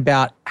talking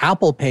about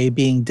Apple Pay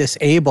being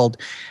disabled.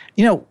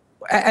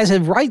 As a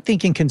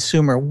right-thinking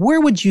consumer,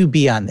 where would you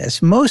be on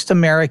this? Most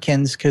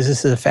Americans, because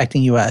this is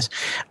affecting U.S.,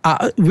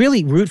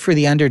 really root for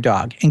the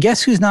underdog. And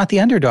guess who's not the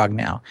underdog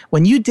now?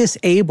 When you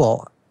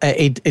disable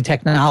a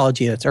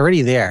technology that's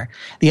already there,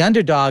 the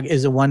underdog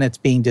is the one that's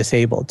being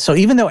disabled. So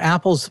even though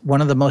Apple's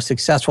one of the most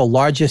successful,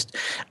 largest,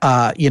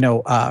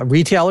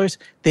 retailers,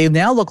 they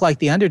now look like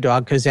the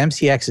underdog because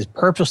MCX is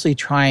purposely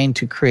trying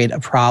to create a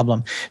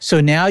problem. So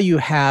now you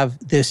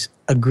have this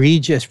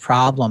egregious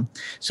problem.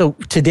 So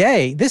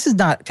today, this is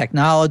not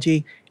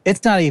technology.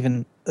 It's not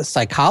even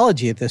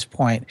psychology at this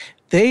point.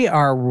 They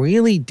are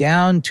really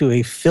down to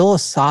a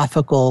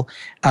philosophical,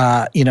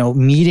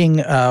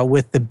 meeting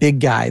with the big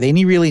guy. They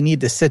really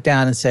need to sit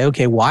down and say,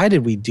 okay, why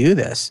did we do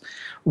this?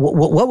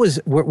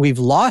 We've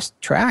lost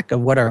track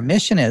of what our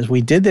mission is.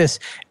 We did this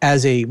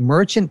as a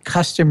merchant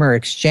customer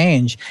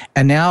exchange,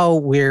 and now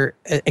we're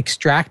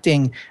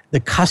extracting the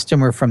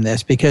customer from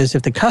this, because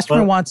if the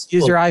customer wants to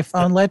use your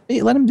iPhone,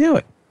 let him do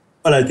it.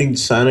 Well, I think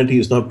sanity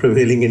is not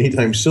prevailing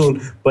anytime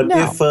soon. But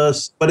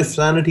if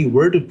sanity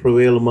were to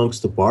prevail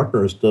amongst the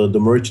partners, the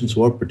merchants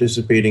who are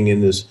participating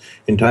in this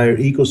entire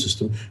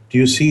ecosystem, do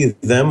you see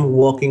them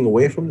walking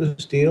away from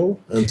this deal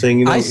and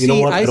saying, I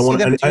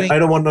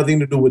don't want nothing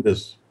to do with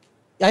this?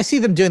 I see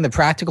them doing the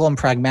practical and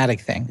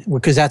pragmatic thing,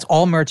 because that's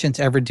all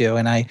merchants ever do.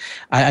 And I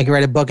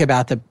read a book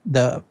about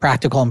the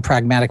practical and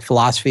pragmatic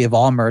philosophy of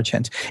all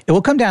merchants. It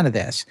will come down to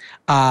this.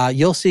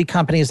 You'll see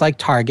companies like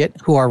Target,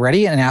 who are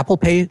already an Apple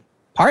Pay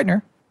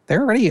partner,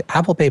 They're already an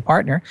Apple Pay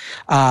partner.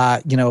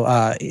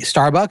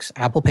 Starbucks,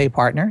 Apple Pay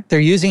partner. They're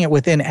using it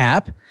within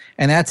app,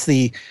 and that's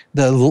the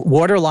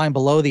waterline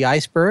below the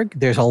iceberg.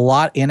 There's a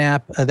lot in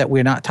app that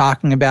we're not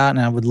talking about, and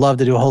I would love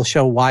to do a whole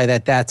show why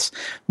that's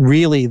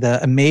really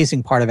the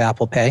amazing part of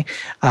Apple Pay.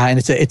 And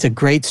it's a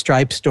great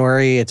Stripe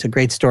story. It's a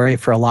great story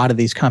for a lot of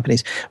these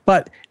companies.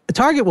 But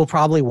Target will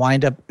probably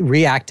wind up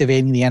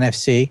reactivating the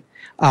NFC.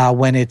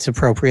 When it's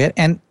appropriate.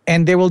 And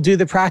they will do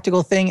the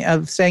practical thing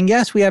of saying,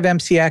 yes, we have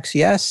MCX.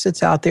 Yes,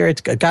 it's out there. It's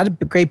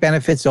got great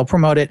benefits. They'll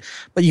promote it.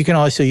 But you can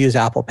also use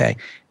Apple Pay.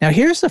 Now,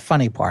 here's the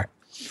funny part.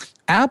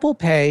 Apple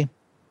Pay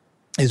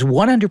is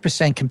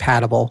 100%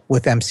 compatible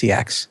with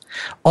MCX.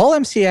 All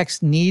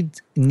MCX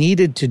needs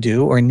to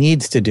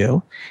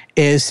do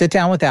is sit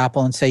down with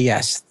Apple and say,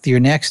 yes, your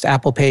next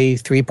Apple Pay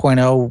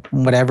 3.0,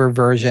 whatever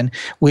version,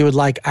 we would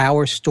like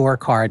our store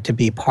card to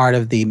be part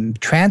of the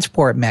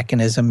transport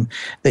mechanism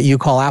that you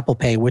call Apple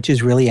Pay, which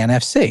is really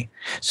NFC.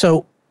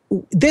 So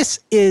this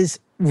is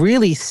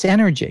really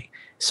synergy.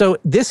 So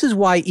this is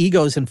why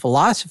egos and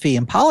philosophy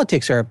and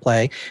politics are at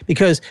play,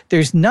 because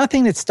there's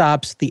nothing that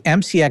stops the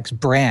MCX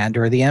brand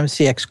or the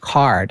MCX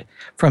card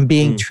from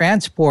being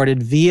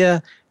transported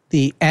via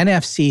the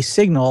NFC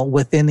signal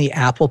within the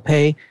Apple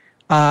Pay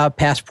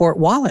Passport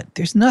wallet.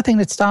 There's nothing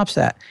that stops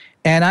that.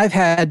 And I've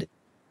had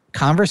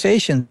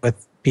conversations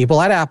with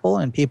people at Apple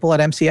and people at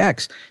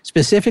MCX,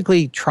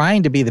 specifically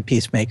trying to be the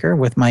peacemaker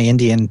with my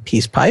Indian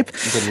peace pipe.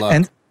 Good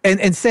luck.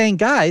 And saying,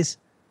 guys,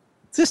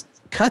 just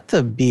cut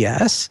the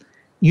BS.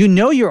 You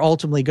know you're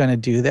ultimately going to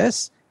do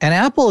this. And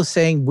Apple is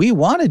saying, we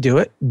want to do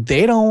it.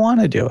 They don't want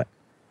to do it.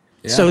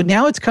 Yeah. So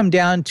now it's come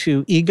down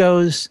to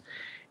egos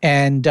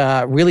and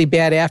really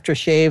bad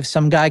aftershave.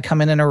 Some guy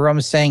coming in a room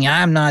saying,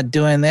 I'm not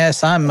doing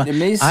this.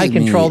 I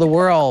control the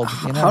world.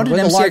 How did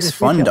MCX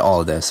fund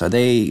all of this? Are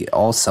they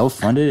all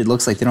self-funded? It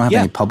looks like they don't have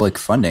any public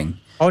funding.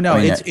 Oh, no,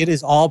 it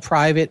is all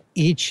private.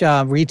 Each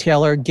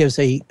retailer gives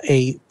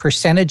a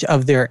percentage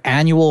of their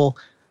annual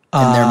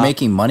and they're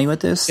making money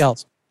with this?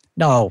 Sales.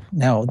 No.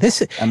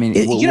 This, I mean,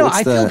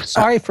 I feel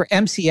sorry for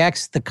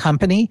MCX, the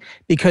company,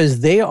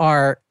 because they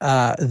are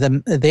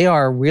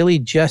really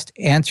just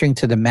answering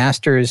to the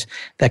masters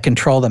that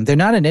control them. They're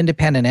not an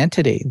independent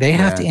entity. They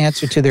have to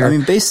answer to their. I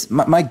mean,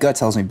 my gut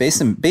tells me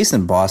based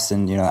in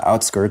Boston,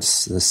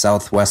 outskirts, the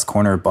southwest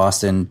corner of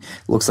Boston,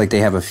 looks like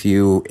they have a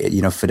few,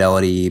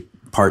 Fidelity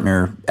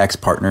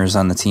ex-partners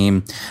on the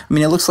team. I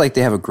mean, it looks like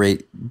they have a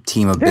great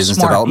team of business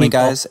development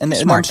guys, and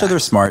I'm sure they're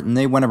smart. And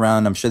they went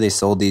around. I'm sure they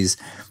sold these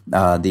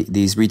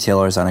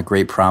retailers on a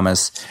great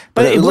promise.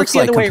 But it looks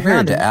like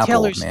compared to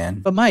Apple, man.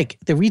 But Mike,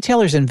 the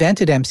retailers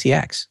invented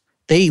MCX.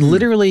 They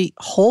literally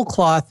whole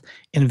cloth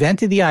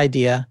invented the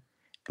idea,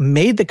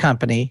 made the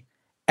company,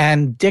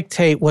 and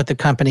dictate what the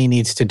company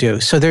needs to do.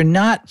 So they're in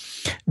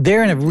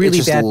a really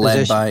bad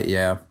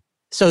position.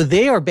 So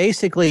they are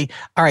basically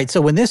all right.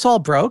 So when this all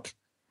broke,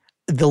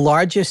 the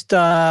largest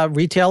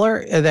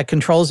retailer that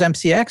controls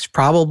MCX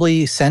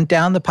probably sent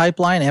down the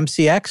pipeline,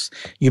 MCX,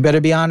 you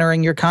better be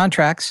honoring your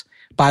contracts.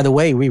 By the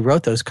way, we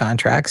wrote those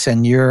contracts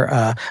and you're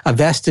a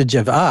vestige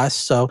of us,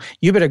 so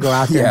you better go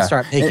out there and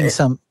start making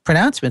some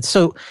pronouncements.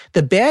 So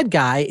the bad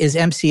guy is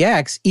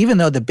MCX, even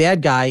though the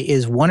bad guy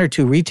is one or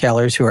two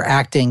retailers who are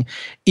acting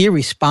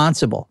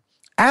irresponsible,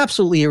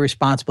 absolutely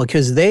irresponsible,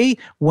 because they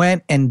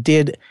went and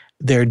did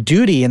their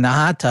duty in the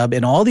hot tub,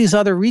 and all these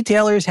other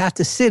retailers have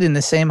to sit in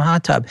the same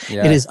hot tub.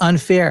 Yeah. It is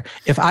unfair.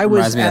 If I was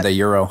reminds me of the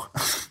Euro.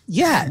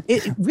 Yeah,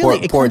 it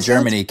really poor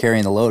Germany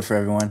carrying the load for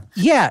everyone.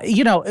 Yeah,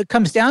 it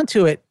comes down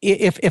to it.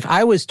 If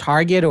I was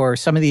Target or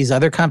some of these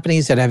other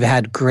companies that have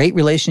had great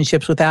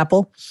relationships with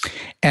Apple,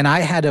 and I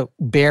had to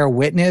bear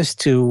witness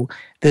to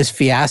this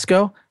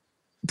fiasco,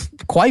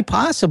 quite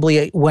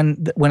possibly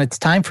when it's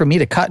time for me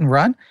to cut and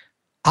run,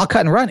 I'll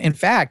cut and run. In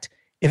fact,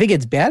 if it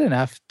gets bad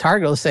enough,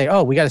 Target will say,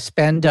 oh, we got to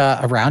spend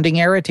a rounding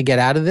error to get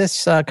out of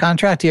this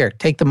contract. Here,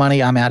 take the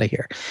money. I'm out of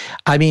here.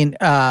 I mean,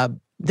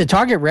 the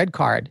Target Red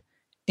Card,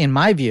 in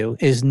my view,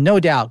 is no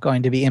doubt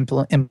going to be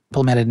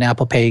implemented in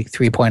Apple Pay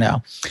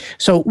 3.0.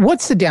 So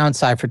what's the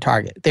downside for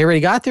Target? They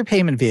already got their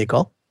payment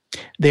vehicle.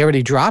 They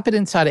already drop it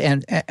inside of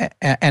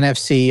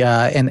NFC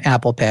and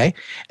Apple Pay.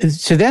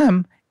 To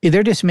them,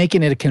 they're just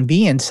making it a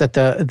convenience that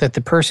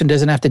the person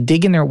doesn't have to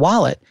dig in their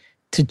wallet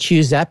to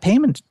choose that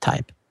payment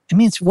type. I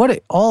mean, it's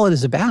all it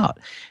is about.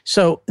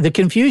 So the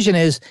confusion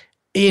is,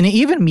 and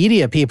even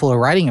media people are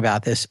writing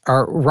about this,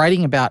 are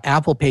writing about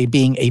Apple Pay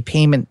being a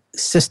payment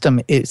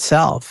system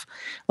itself.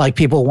 Like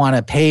people want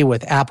to pay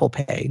with Apple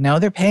Pay. No,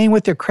 they're paying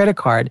with their credit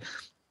card.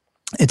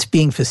 It's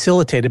being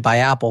facilitated by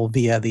Apple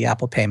via the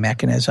Apple Pay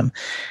mechanism.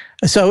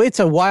 So it's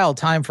a wild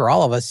time for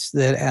all of us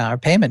that are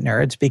payment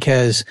nerds,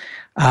 because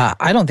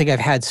I don't think I've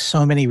had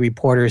so many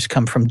reporters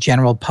come from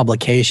general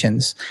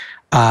publications,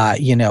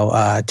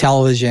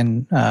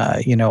 television,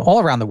 all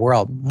around the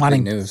world.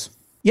 Big news.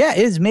 Yeah, it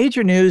is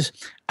major news.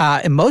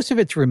 And most of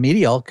it's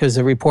remedial because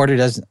the reporter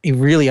doesn't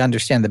really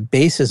understand the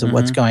basis of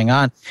what's going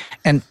on.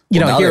 And,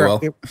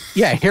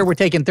 here we're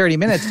taking 30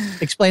 minutes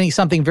explaining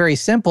something very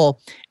simple.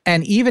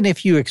 And even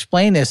if you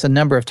explain this a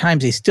number of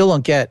times, they still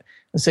don't get,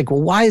 it's like,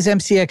 well, why is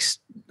MCX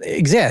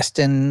exist.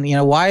 And,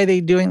 why are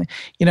they doing,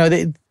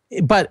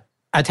 but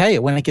I tell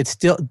you, when it gets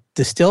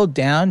distilled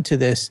down to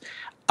this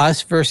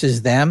us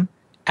versus them,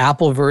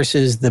 Apple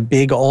versus the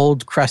big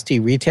old crusty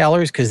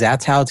retailers, because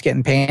that's how it's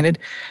getting painted,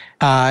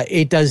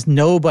 it does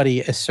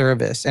nobody a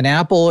service. And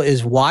Apple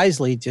is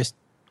wisely just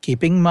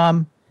keeping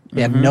mum.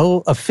 They have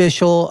no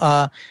official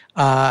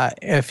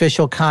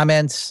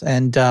comments,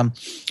 and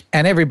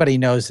everybody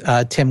knows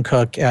Tim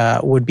Cook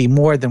would be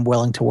more than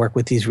willing to work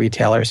with these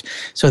retailers.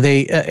 So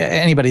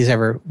anybody's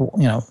ever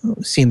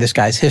seen this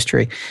guy's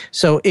history.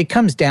 So it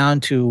comes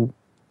down to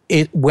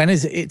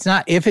it's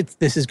not if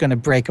this is going to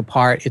break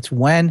apart, it's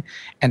when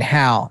and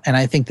how. And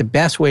I think the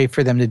best way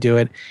for them to do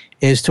it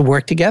is to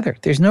work together.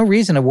 There's no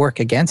reason to work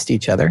against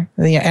each other.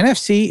 The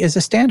NFC is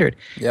a standard.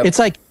 Yep. It's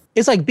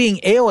like being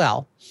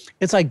AOL.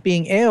 It's like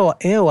being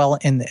AOL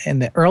in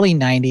the early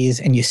 90s,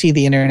 and you see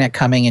the internet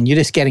coming and you're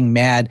just getting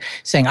mad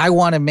saying, I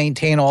want to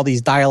maintain all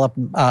these dial-up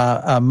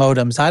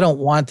modems. I don't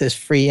want this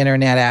free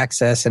internet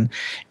access. And,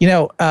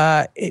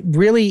 it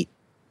really,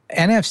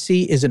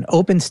 NFC is an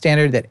open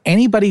standard that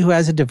anybody who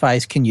has a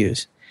device can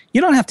use.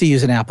 You don't have to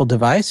use an Apple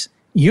device.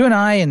 You and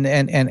I and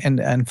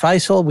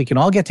Faisal, we can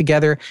all get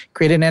together,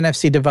 create an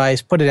NFC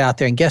device, put it out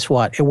there, and guess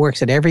what? It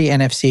works at every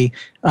NFC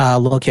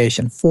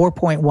location.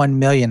 4.1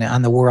 million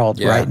on the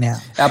world right now.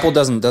 Apple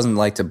doesn't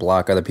like to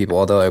block other people.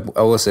 Although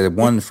I will say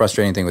one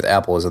frustrating thing with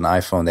Apple is on the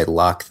iPhone they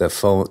lock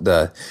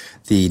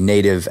the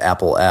native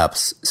Apple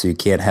apps, so you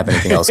can't have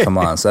anything else come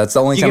on. So that's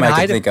the only time I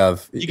can think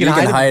of. You can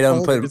hide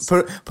them,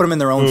 put them in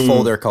their own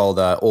folder called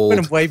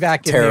old, way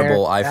back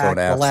terrible iPhone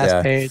apps. The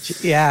last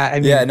page. Yeah,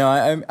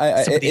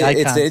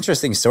 it's an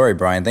interesting story,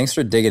 Brian. Thanks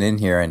for digging in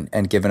here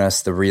and giving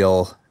us the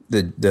real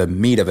the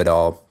meat of it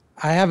all.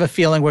 I have a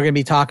feeling we're going to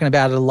be talking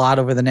about it a lot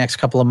over the next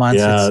couple of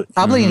months. Yeah, it's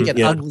probably going to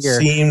get uglier.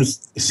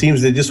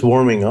 Seems they're just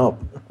warming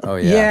up. Oh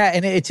yeah. Yeah,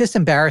 and it's just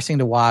embarrassing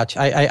to watch.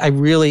 I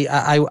really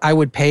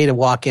would pay to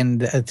walk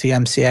into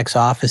MCX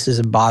offices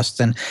in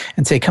Boston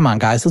and say, "Come on,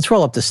 guys, let's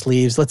roll up the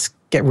sleeves. Let's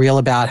get real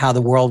about how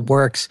the world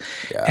works."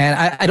 Yeah.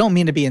 And I don't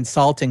mean to be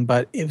insulting,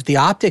 but if the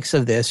optics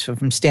of this,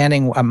 from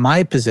standing at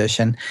my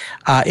position,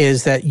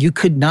 is that you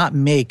could not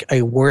make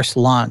a worse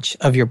launch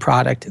of your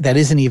product that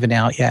isn't even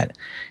out yet.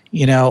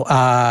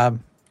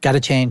 Got to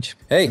change.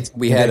 Hey,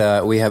 we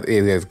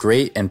have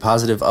great and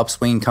positive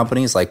upswing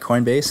companies like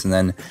Coinbase, and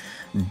then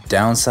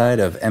downside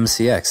of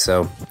MCX.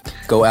 So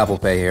go Apple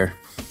Pay here.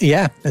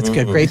 Yeah, that's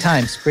good. Great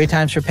times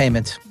for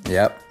payments.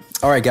 Yep.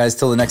 All right, guys.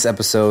 Till the next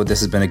episode. This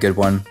has been a good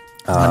one.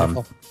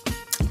 Wonderful.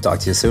 Talk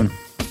to you soon.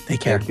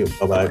 Take care. Thank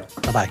you. Bye-bye.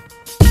 Bye-bye.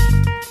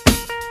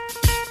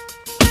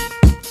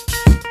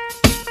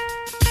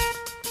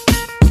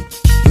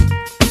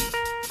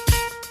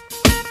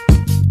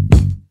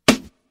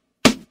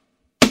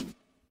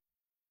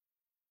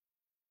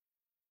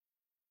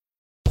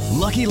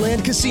 Lucky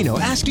Land Casino,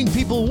 asking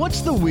people,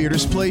 what's the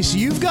weirdest place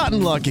you've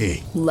gotten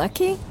lucky?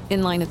 Lucky?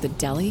 In line at the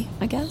deli,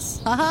 I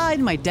guess? Aha,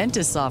 in my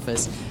dentist's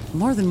office.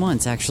 More than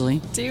once,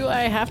 actually. Do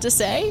I have to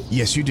say?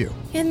 Yes, you do.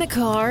 In the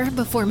car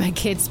before my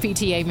kids'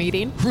 PTA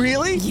meeting.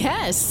 Really?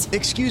 Yes.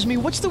 Excuse me,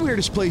 what's the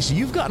weirdest place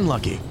you've gotten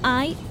lucky?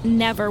 I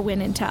never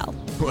win and tell.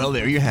 Well,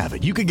 there you have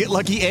it. You can get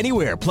lucky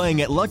anywhere,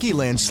 playing at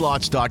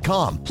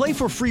LuckyLandSlots.com. Play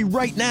for free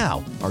right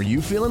now. Are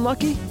you feeling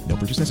lucky? No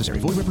purchase necessary.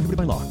 Void where prohibited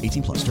by law.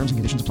 18+. Terms and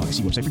conditions apply.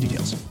 See website for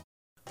details.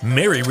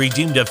 Mary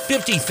redeemed a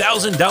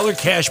 $50,000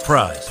 cash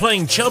prize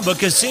playing Chumba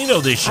Casino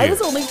this year. I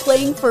was only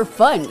playing for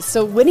fun,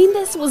 so winning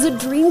this was a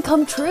dream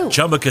come true.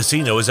 Chumba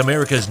Casino is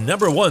America's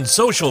 #1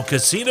 social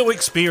casino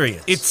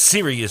experience. It's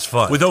serious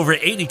fun. With over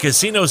 80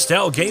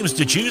 casino-style games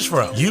to choose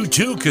from, you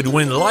too could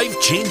win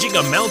life-changing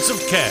amounts of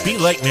cash. Be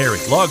like Mary.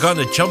 Log on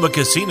to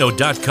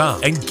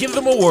ChumbaCasino.com and give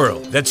them a whirl.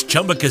 That's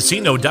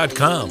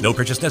ChumbaCasino.com. No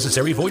purchase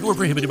necessary. Void where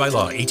prohibited by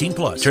law.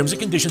 18+. Terms and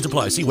conditions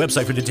apply. See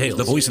website for details.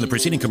 The voice in the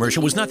preceding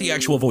commercial was not the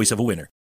actual voice of a winner.